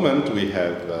at the moment we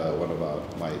have one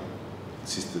of my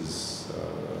sister's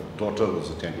daughter who's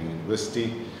attending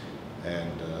university,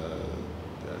 and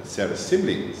Sera's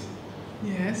siblings.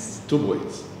 Yes. 2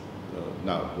 boys.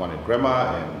 Now one at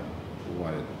Grandma and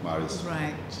one at Mari's.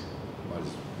 Right.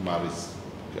 Mari's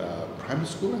primary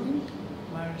school, I think.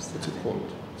 Mari's. What's it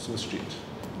called? Silver Street.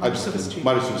 Silver Street.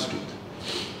 Mari's Silver Street.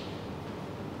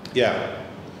 Yeah.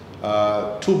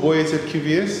 2 boys at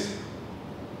QVS,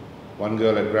 1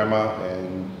 girl at Grandma,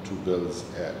 and 2 girls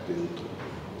at Bilton.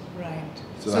 Right.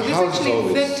 So So the there's house is actually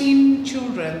always- 13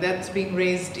 children that's being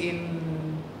raised in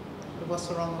the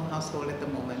Vosarogo household at the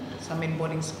moment. Some in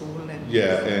boarding school and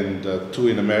Yeah, and 2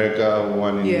 in America,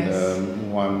 1 in Yes.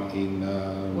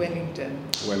 Wellington.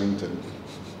 Wellington.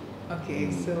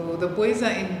 Okay, so the boys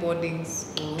are in boarding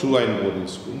school. 2 are in boarding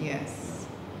school. Yes.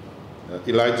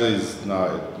 Elijah is now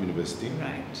at university,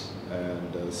 Right.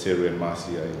 and Sera and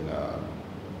Marcy are in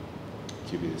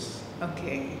QVS.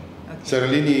 Okay. Okay.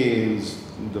 Seralini is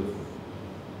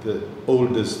the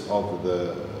oldest of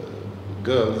the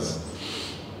girls,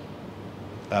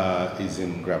 is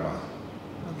in Grammar.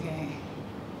 Okay.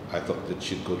 I thought that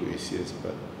she'd go to ACS,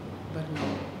 but But no.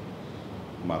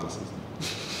 mother says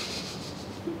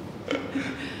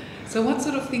So what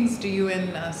sort of things do you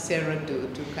and Sera do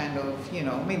to kind of,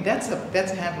 I mean, that's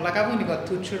like I've only got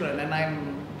 2 children and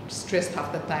I'm stressed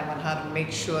half the time on how to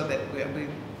make sure that we're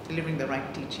delivering the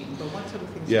right teaching. But what sort of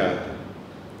things do you Yeah,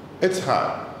 it's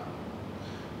hard.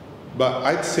 But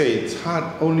I'd say it's hard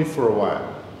only for a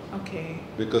while. do? Okay.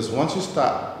 Because once you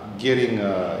start getting,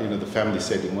 the family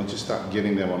setting, once you start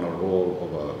getting them on a roll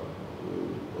of a,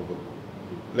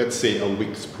 let's say, a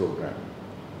week's program,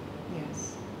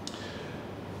 Yes.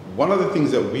 one of the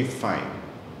things that we find,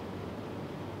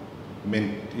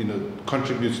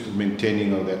 contributes to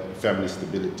maintaining of that family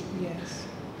stability, Yes.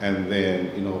 and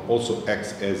then, also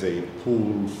acts as a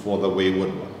pool for the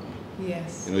wayward one.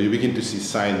 Yes. You begin to see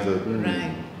signs of,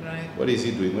 Right. what is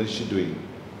he doing? What is she doing?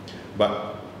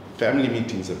 But family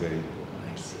meetings are very important.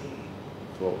 I see.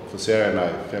 For Sera and I,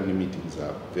 family meetings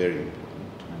are very important.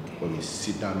 Okay. When we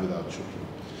sit down with our children.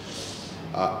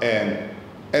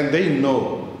 And they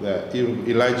know that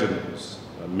Elijah knows.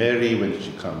 Mary, when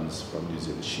she comes from New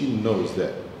Zealand, she knows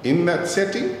that in that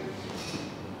setting,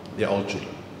 they're all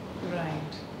children.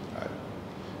 Right. Right?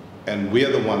 And we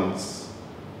are the ones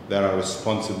that are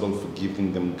responsible for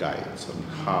giving them guidance on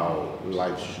how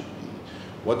life should be.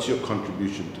 What's your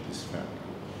contribution to this family?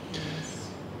 Yes.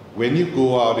 When you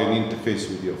go out and interface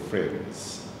with your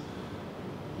friends,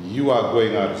 you are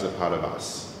going out as a part of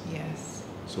us. Yes.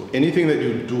 So anything that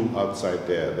you do outside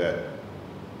there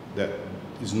that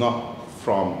is not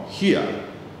from here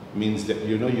means that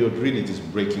you're really just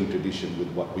breaking tradition with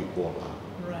what we all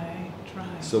are. Right.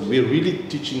 Right. So we're really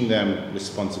teaching them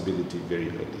responsibility very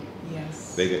early.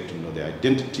 Yes. They get to know their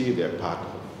identity, they're part of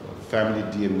a family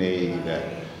DNA that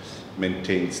Right.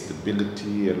 maintains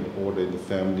stability and order in the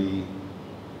family.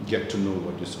 Get to know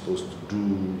what you're supposed to do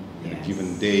in a Yes.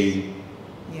 given day.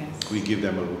 Yes. We give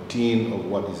them a routine of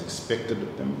what is expected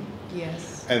of them.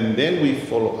 Yes. And then we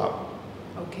follow up.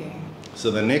 Okay. So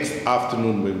the next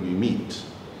afternoon when we meet,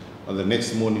 or the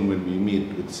next morning when we meet,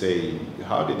 we'd say,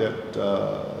 how did that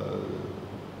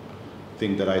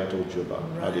thing that I told you about,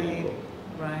 how did it go?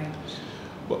 Right.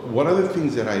 But one of the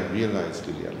things that I realized,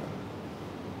 Liliana,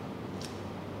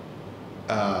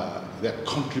 that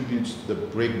contributes to the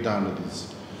breakdown of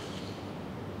this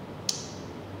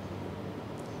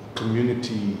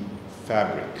community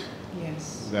fabric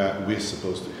Yes. that we're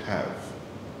supposed to have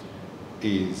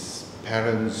is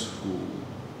parents who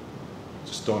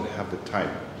just don't have the time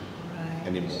Right.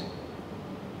 anymore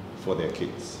for their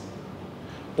kids,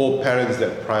 or parents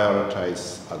that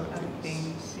prioritize other Other things.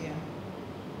 things. Yeah.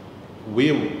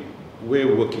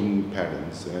 We're working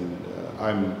parents, and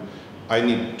I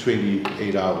need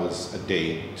 28 hours a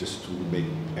day just to make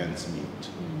ends meet.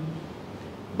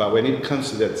 But when it comes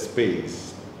to that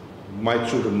space, my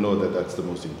children know that that's the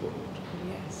most important.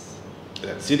 Yes.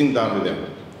 That sitting down with them,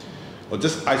 or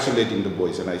just isolating the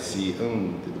boys, and I see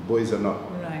the boys are not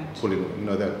Right. pulling,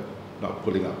 they're not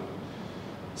pulling up.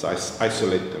 So I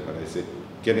isolate them, and I say,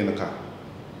 get in the car,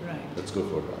 Right. let's go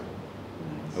for a ride.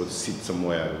 I Nice. would sit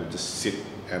somewhere, we just sit,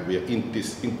 and we are in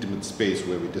this intimate space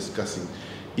where we're discussing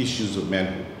issues of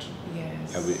manhood,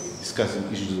 Yes. and we're discussing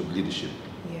issues of leadership.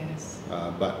 Yes.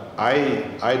 But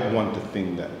I'd want to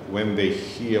think that when they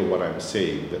hear what I'm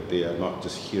saying, that they are not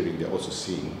just hearing, they're also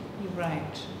seeing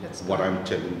Right. That's what good. I'm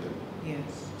telling them.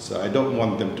 Yes. So I don't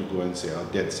want them to go and say, oh,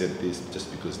 Dad said this just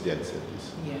because Dad said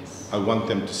this. Yes. I want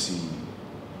them to see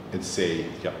and say,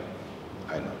 yeah,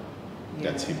 I know.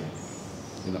 That's him.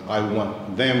 You know, I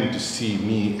want them to see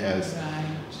me as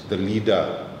the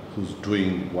leader who's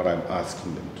doing what I'm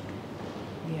asking them to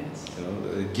do. Yes. You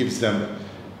know, it gives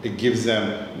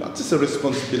them not just a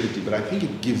responsibility, but I think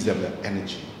it gives them the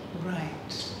energy Right.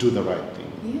 to do the right thing.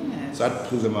 Yes. So I'd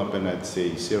pull them up and I'd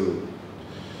say, Sera,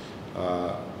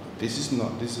 this is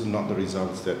not the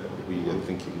results that we are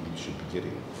thinking we should be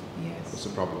getting. Yes. What's the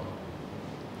problem?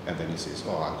 And then he says,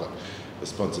 oh, I've got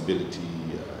responsibility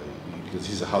because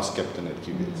he's a house captain at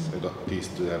QBS. I got this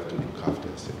to have to look after.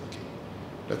 I said, okay,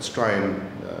 let's try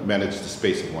and manage the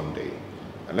space in one day.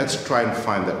 And let's try and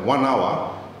find that 1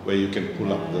 hour where you can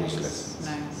pull up those lessons.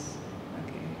 Nice.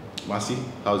 Okay. Marcy,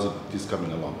 how's this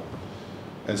coming along?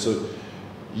 And so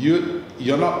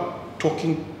you're not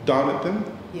talking down at them,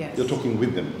 Yes. you're talking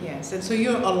with them. Yes. And so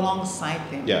you're alongside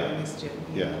them Yeah. in this journey.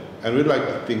 Yeah. And we'd like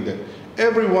to think that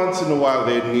every once in a while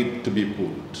they need to be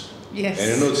pulled. Yes.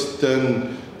 And you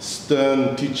know,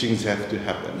 stern teachings have to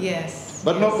happen. Yes.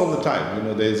 But yes. not all the time. You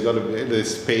know, there's got to be a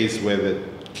space where the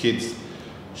kids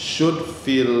should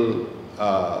feel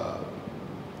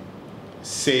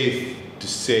safe to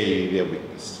say their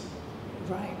weakness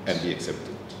Right. and be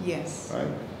accepted. Yes. Right?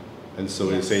 And so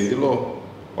we're Yes. saying, Dilo,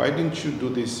 why didn't you do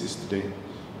this yesterday?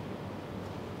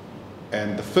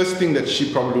 And the first thing that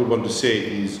she probably would want to say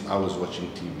is, I was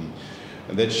watching TV.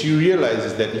 And then she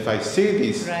realizes that if I say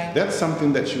this, Right. that's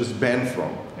something that she was banned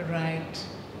from. Right.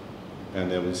 And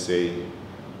then we say,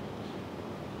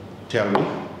 tell me,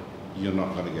 you're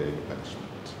not going to get any punishment.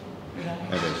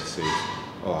 Right. And then she says,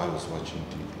 oh, I was watching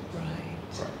TV.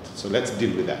 Right. Right. So let's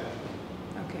deal with that.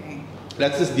 Okay.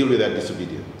 Let's just deal with that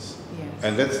disobedience. Yes.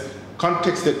 And let's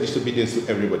context that disobedience to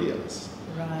everybody else.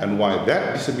 Right. And why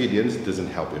that disobedience doesn't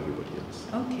help everybody else.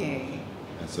 Okay.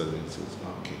 And so then it says,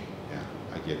 okay, yeah,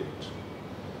 I get it.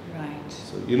 Right.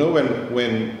 So, you know,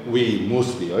 when we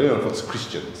mostly, or you know, for us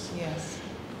Christians, Yes.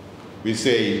 we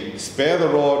say, spare the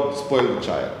rod, spoil the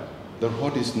child. The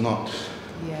rod is not,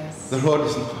 Yes. the rod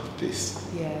is not this.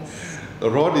 Yes. The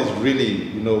rod is really,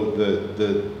 you know,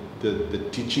 the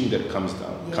teaching that comes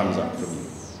down, comes up from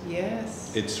you.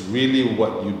 Yes. It's really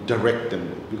what you direct them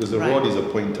with, because the Right. rod is a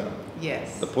pointer.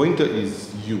 Yes. The pointer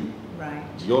is you. Right.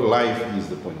 Your life is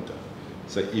the pointer.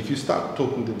 So if you start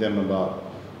talking to them about,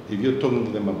 if you're talking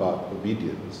to them about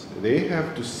obedience, they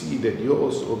have to see that you're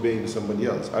also obeying somebody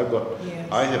else.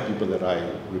 Yes. I have people that I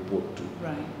report to.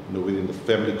 Right. You know, within the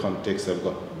family context, I've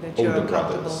got That you're older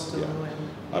accountable brothers. to. Yeah.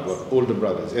 And I've got older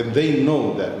brothers, and they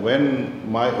know that when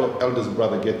my eldest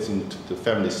brother gets into the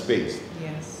family space,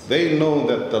 yes. they know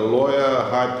that the lawyer,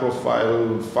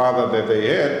 high-profile father that they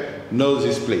had knows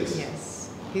his place. Yes.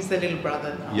 He's the little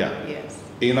brother now. Yeah. Yes.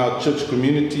 In our church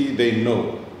community, they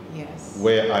know Yes.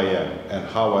 where I am and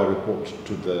how I report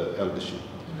to the eldership.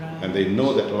 Right. And they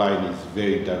know that line is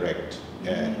very direct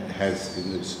and Yes.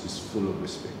 is full of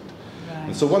respect. Right.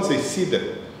 And so once they see that,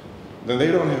 then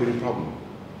they don't have any problem.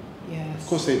 Yes.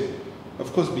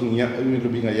 Of course, being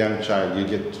a young child, you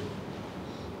get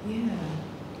Yeah.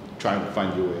 trying to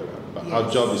find your way around. But our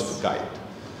Yes. job is to guide.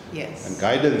 Yes. And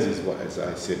guidance is what, as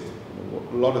I said,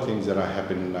 a lot of things that are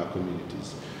happening in our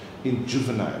communities, in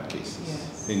juvenile cases,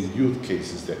 Yes. in youth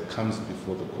cases that comes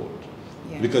before the court.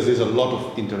 Yes. Because there's a lot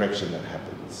of interaction that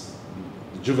happens.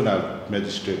 The juvenile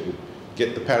magistrate would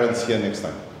get the parents here next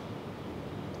time.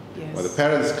 Yes. When the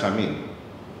parents come in,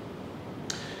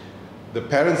 the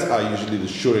parents are usually the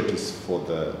sureties for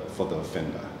the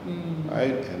offender,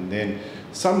 right? And then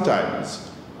sometimes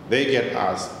they get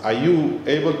asked, are you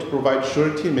able to provide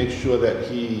surety, make sure that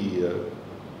he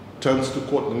turns to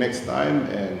court the next time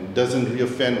and doesn't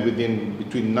reoffend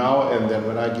between now and then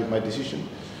when I give my decision?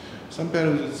 Some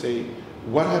parents would say,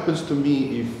 what happens to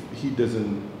me if he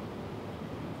doesn't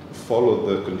follow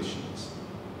the conditions?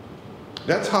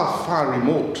 That's how far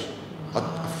remote a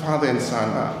father and son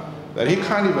are, that he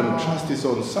can't even trust his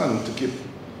own son to keep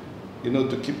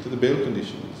to the bail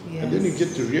conditions. Yes. And then you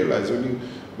get to realize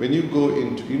when you go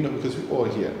into, because we're all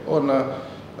here, on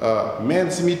a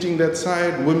men's meeting that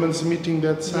side, women's meeting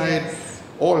that side, Yes.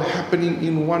 all happening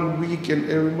in 1 week and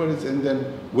everybody's, and then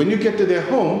when you get to their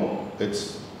home,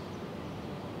 it's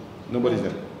nobody's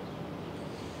there.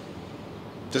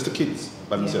 Just the kids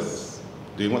by themselves,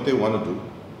 doing what they want to do,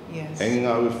 Yes. hanging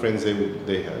out with friends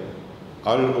they have,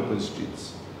 out in open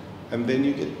streets. And then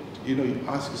you get, you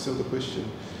ask yourself the question,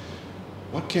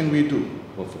 what can we do?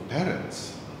 Well, for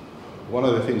parents, one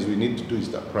of the things we need to do is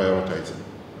start prioritizing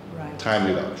time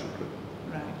with our children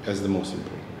as the most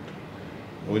important.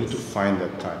 We need to find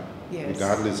that time. Yes.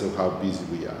 Regardless of how busy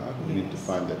we are, we need to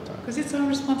find that time. Because it's our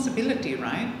responsibility,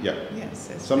 right? Yeah.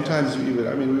 Yes. Sometimes you even,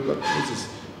 I mean, we've got cases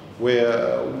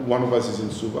where one of us is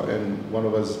in Suva and one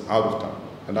of us is out of town,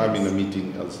 and I'm in a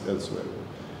meeting elsewhere.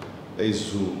 There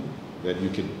is Zoom that you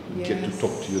can get to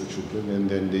talk to your children, and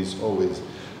then there's always,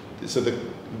 so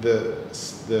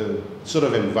the sort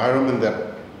of environment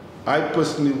that I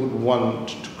personally would want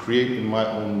to create in my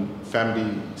own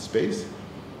family space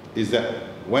is that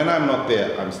when I'm not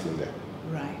there, I'm still there.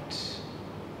 Right.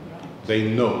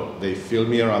 They know, they feel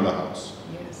me around the house.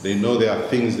 Yes. They know there are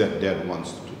things that Dad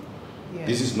wants to do. Yes.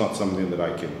 This is not something that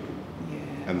I can do. Yes.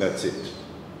 And that's it.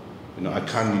 You know, I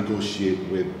can't negotiate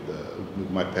with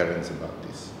my parents about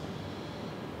this.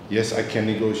 Yes, I can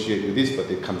negotiate with this, but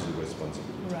it comes with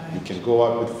responsibility. Right. You can go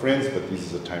out with friends, but this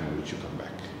is a time in which you come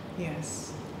back.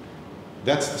 Yes.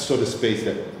 That's the sort of space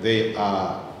that they're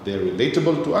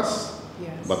relatable to us,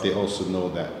 but they also know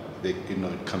that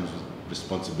it comes with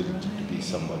responsibility to be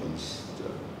somebody's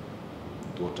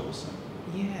daughter or son.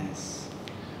 Yes.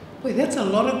 Boy, that's a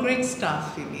lot of great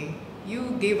stuff, Fili.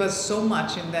 You gave us so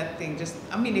much in that thing. Just,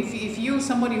 I mean, if you,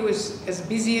 somebody who is as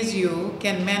busy as you,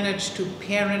 can manage to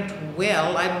parent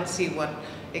well, I don't see what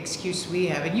excuse we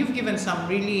have. And you've given some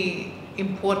really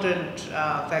important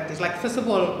factors. Like, first of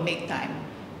all, make time.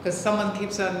 Because someone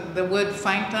keeps on the word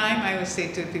find time. I always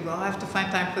say to people, I have to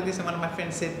find time for this. And one of my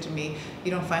friends said to me, you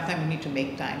don't find time, you need to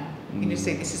make time. You need to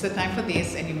say, this is the time for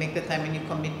this, and you make the time and you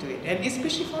commit to it. And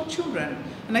especially for our children.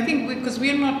 And I think because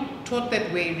we are not taught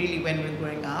that way really when we're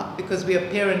growing up, because we are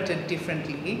parented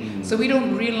differently. So we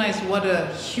don't realize what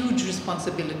a huge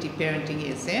responsibility parenting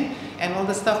is. And all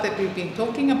the stuff that we've been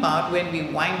talking about, when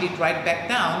we wind it right back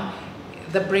down,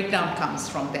 the breakdown comes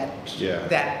from that.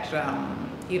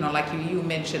 Like you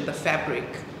mentioned, the fabric.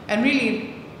 And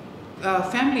really,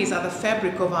 families are the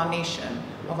fabric of our nation,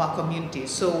 of our community.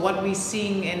 So what we're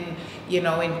seeing in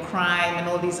crime and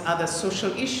all these other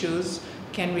social issues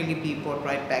can really be brought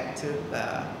right back to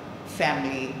the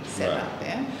family setup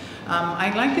there.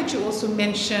 I like that you also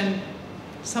mentioned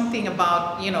something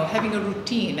about, having a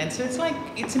routine. And so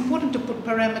it's important to put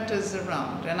parameters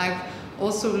around. And I've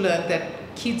also learned that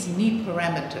kids need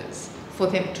parameters for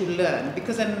them to learn,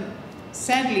 because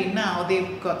sadly now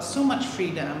they've got so much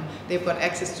freedom, they've got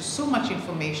access to so much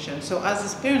information. So us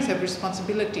as parents have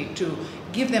responsibility to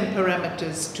give them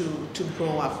parameters to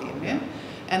grow up in.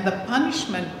 And the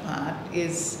punishment part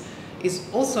is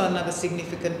also another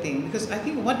significant thing, because I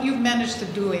think what you've managed to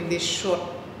do in this short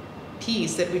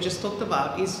piece that we just talked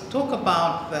about is talk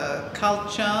about the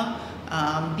culture,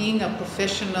 being a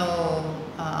professional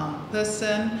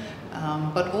person,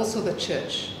 but also the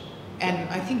church. And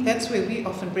I think that's where we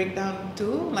often break down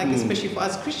too, like especially for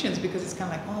us Christians, because it's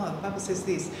kind of like, oh, the Bible says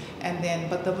this, and then,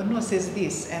 but the Vanua says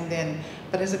this, and then,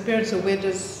 but as a parent, so where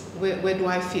do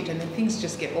I fit? And then things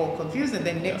just get all confused, and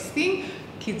then next thing,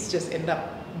 kids just end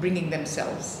up bringing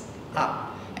themselves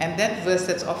up. And that verse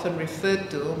that's often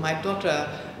referred to, my daughter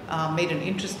made an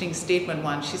interesting statement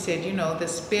once. She said, the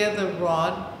spare the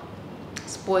rod,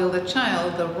 spoil the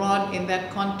child. The rod in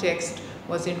that context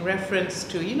was in reference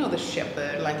to, the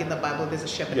shepherd, like in the Bible, there's a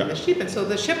shepherd and a sheep. And so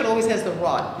the shepherd always has the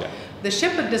rod. The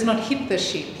shepherd does not hit the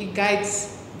sheep. He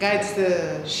guides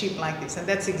the sheep like this. And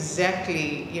that's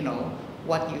exactly,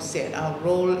 what you said. Our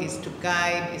role is to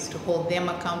guide, is to hold them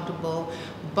accountable.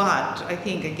 But I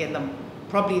think, again,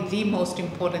 probably the most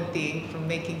important thing from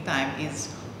making time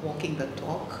is walking the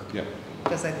talk.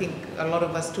 Because I think a lot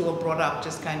of us too are brought up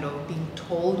just kind of being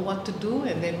told what to do,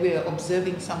 and then we're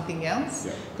observing something else.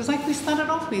 Because like we started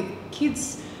off with,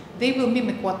 kids, they will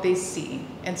mimic what they see.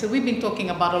 And so we've been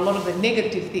talking about a lot of the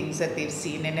negative things that they've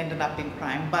seen and ended up in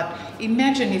crime. But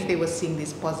imagine if they were seeing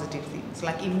these positive things.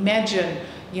 Like imagine,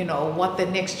 what the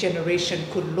next generation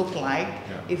could look like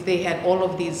if they had all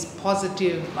of these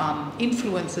positive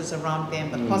influences around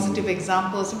them, the positive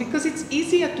examples, because it's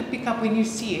easier to pick up when you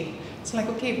see it. It's like,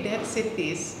 okay, if Dad said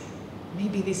this,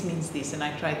 maybe this means this, and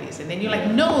I try this. And then you're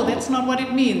like, no, that's not what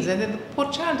it means. And then the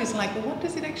poor child is like, well, what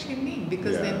does it actually mean?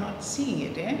 Because they're not seeing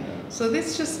it. So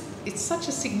it's such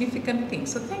a significant thing.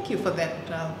 So thank you for that,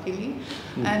 Fili.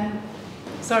 And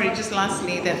sorry, just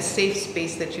lastly, that safe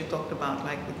space that you talked about,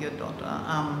 like with your daughter.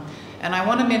 And I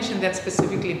want to mention that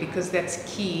specifically because that's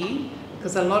key.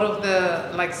 Because a lot of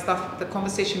the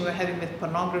conversation we're having with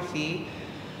pornography,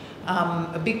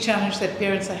 a big challenge that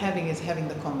parents are having is having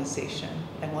the conversation.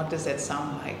 And what does that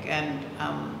sound like? And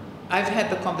I've had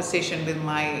the conversation with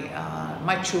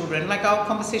my children. Like, our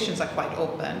conversations are quite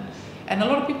open. And a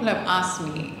lot of people have asked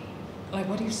me, like,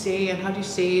 what do you say and how do you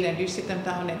say it, and do you sit them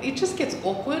down, and it just gets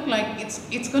awkward. Like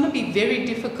it's going to be very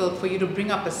difficult for you to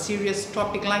bring up a serious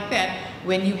topic like that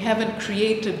when you haven't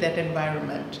created that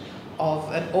environment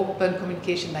of an open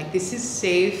communication. Like, this is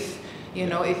safe, you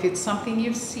know, if it's something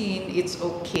you've seen, it's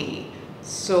okay.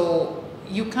 So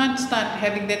you can't start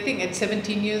having that thing at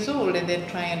 17 years old and then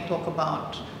try and talk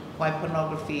about why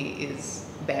pornography is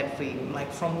bad for you.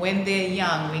 Like, from when they're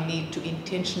young, we need to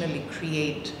intentionally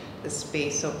create the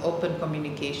space of open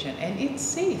communication, and it's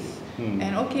safe.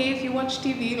 And okay, if you watch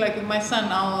TV, like with my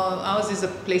son, ours is a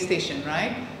PlayStation,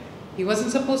 right? He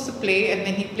wasn't supposed to play, and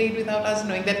then he played without us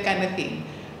knowing, that kind of thing.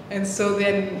 And so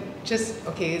then just,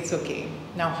 okay, it's okay.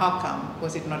 Now, how come?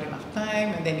 Was it not enough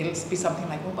time? And then it'll be something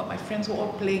like, oh, but my friends were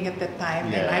all playing at that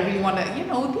time, and I really want to, you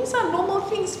know, these are normal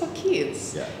things for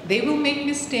kids. They will make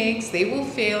mistakes, they will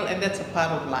fail, and that's a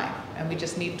part of life. And we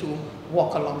just need to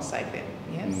walk alongside them,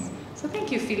 yes? So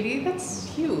thank you, Fili. That's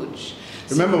huge.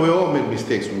 Remember, we all made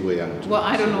mistakes when we were young. Well,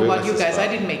 I don't know about you guys. I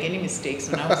didn't make any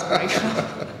mistakes when I was growing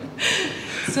up.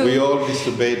 So, we all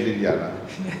disobeyed Liliana.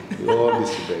 We all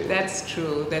disobeyed. That's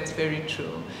true. That's very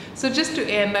true. So just to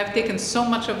end, I've taken so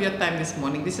much of your time this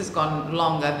morning. This has gone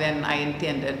longer than I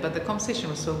intended, but the conversation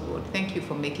was so good. Thank you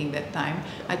for making that time.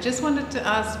 I just wanted to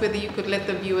ask whether you could let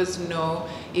the viewers know,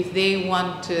 if they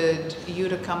wanted you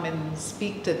to come and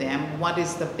speak to them, what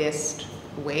is the best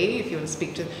way, if you want to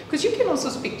speak to, because you can also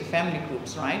speak to family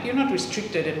groups, right? You're not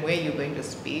restricted in where you're going to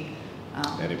speak.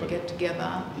 Get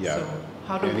together. Yeah. So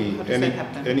how does that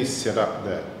happen? Any setup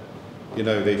that, you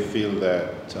know, they feel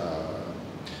that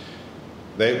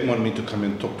they want me to come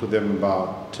and talk to them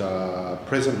about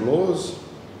present laws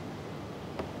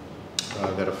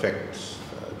that affect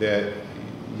their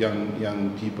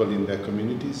young people in their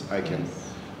communities,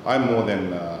 I'm more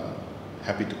than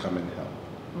happy to come and help.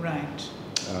 Right.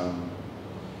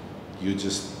 You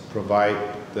just provide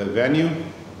the venue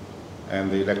and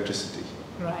the electricity.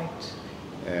 Right.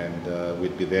 And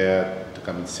we'd be there to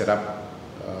come and set up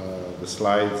the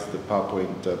slides, the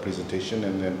PowerPoint presentation,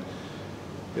 and then,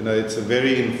 you know, it's a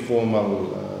very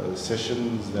informal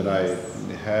sessions that I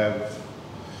have.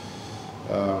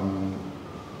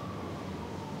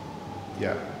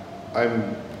 Yeah,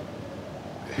 I'm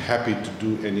happy to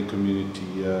do any community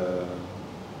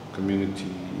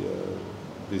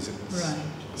visits. Right.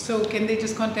 So can they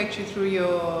just contact you through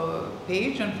your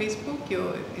page on Facebook?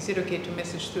 Is it okay to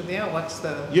message through there? What's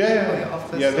the your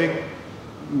office? Yeah, they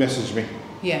message me.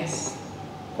 Yes.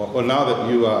 Or now that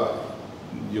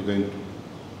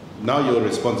now you're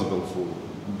responsible for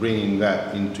bringing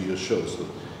that into your show. So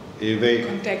if they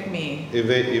contact me, if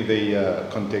they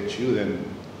contact you, then.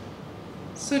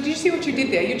 So do you see what you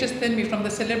did there? You just turned me from the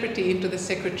celebrity into the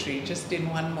secretary just in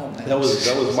one moment. That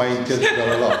was my intention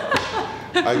all along.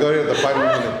 I got it at the final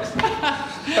minute.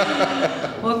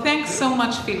 Well, thanks so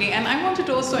much, Fili. And I wanted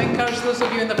to also encourage those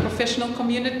of you in the professional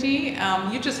community.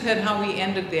 You just heard how we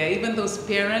ended there. Even those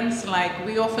parents, like,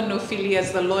 we often know Fili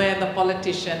as the lawyer and the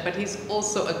politician, but he's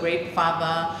also a great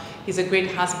father. He's a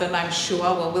great husband, I'm sure.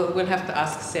 Well, we'll have to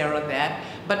ask Sera that.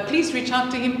 But please reach out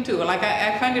to him too. Like,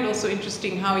 I find it also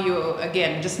interesting how you're,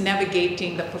 again, just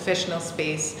navigating the professional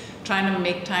space, trying to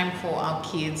make time for our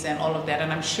kids and all of that.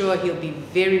 And I'm sure he'll be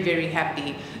very, very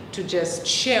happy to just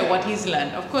share what he's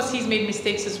learned. Of course, he's made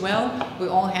mistakes as well. We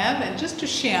all have. And just to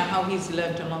share how he's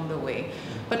learned along the way.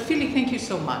 But Fili, thank you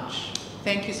so much.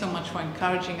 Thank you so much for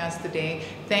encouraging us today.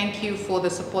 Thank you for the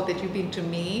support that you've been to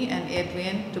me and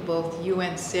Edwin, to both you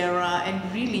and Sera. And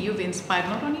really, you've inspired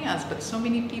not only us, but so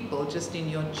many people just in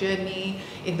your journey,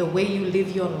 in the way you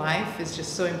live your life is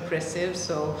just so impressive.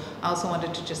 So I also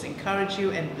wanted to just encourage you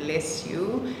and bless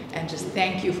you and just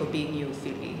thank you for being you,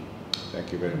 Fili.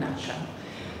 Thank you very much.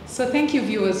 So thank you,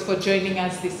 viewers, for joining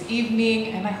us this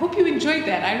evening, and I hope you enjoyed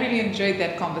that. I really enjoyed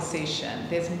that conversation.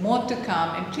 There's more to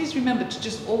come, and please remember to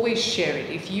just always share it.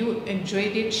 If you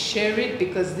enjoyed it, share it,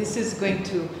 because this is going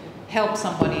to help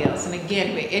somebody else. And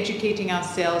again, we're educating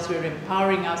ourselves, we're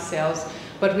empowering ourselves,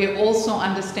 but we're also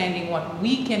understanding what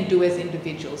we can do as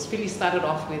individuals. Fili started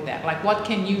off with that. Like, what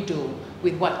can you do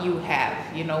with what you have?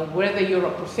 You know, whether you're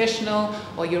a professional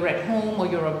or you're at home or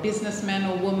you're a businessman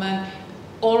or woman,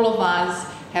 all of us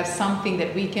have something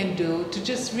that we can do to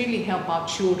just really help our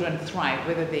children thrive,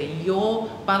 whether they're your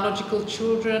biological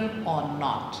children or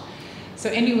not. So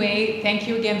anyway, thank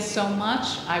you again so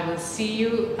much. I will see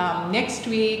you next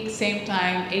week, same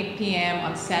time, 8 p.m.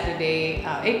 on Saturday,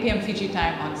 8 p.m. Fiji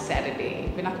time on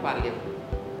Saturday. Pinakwalit.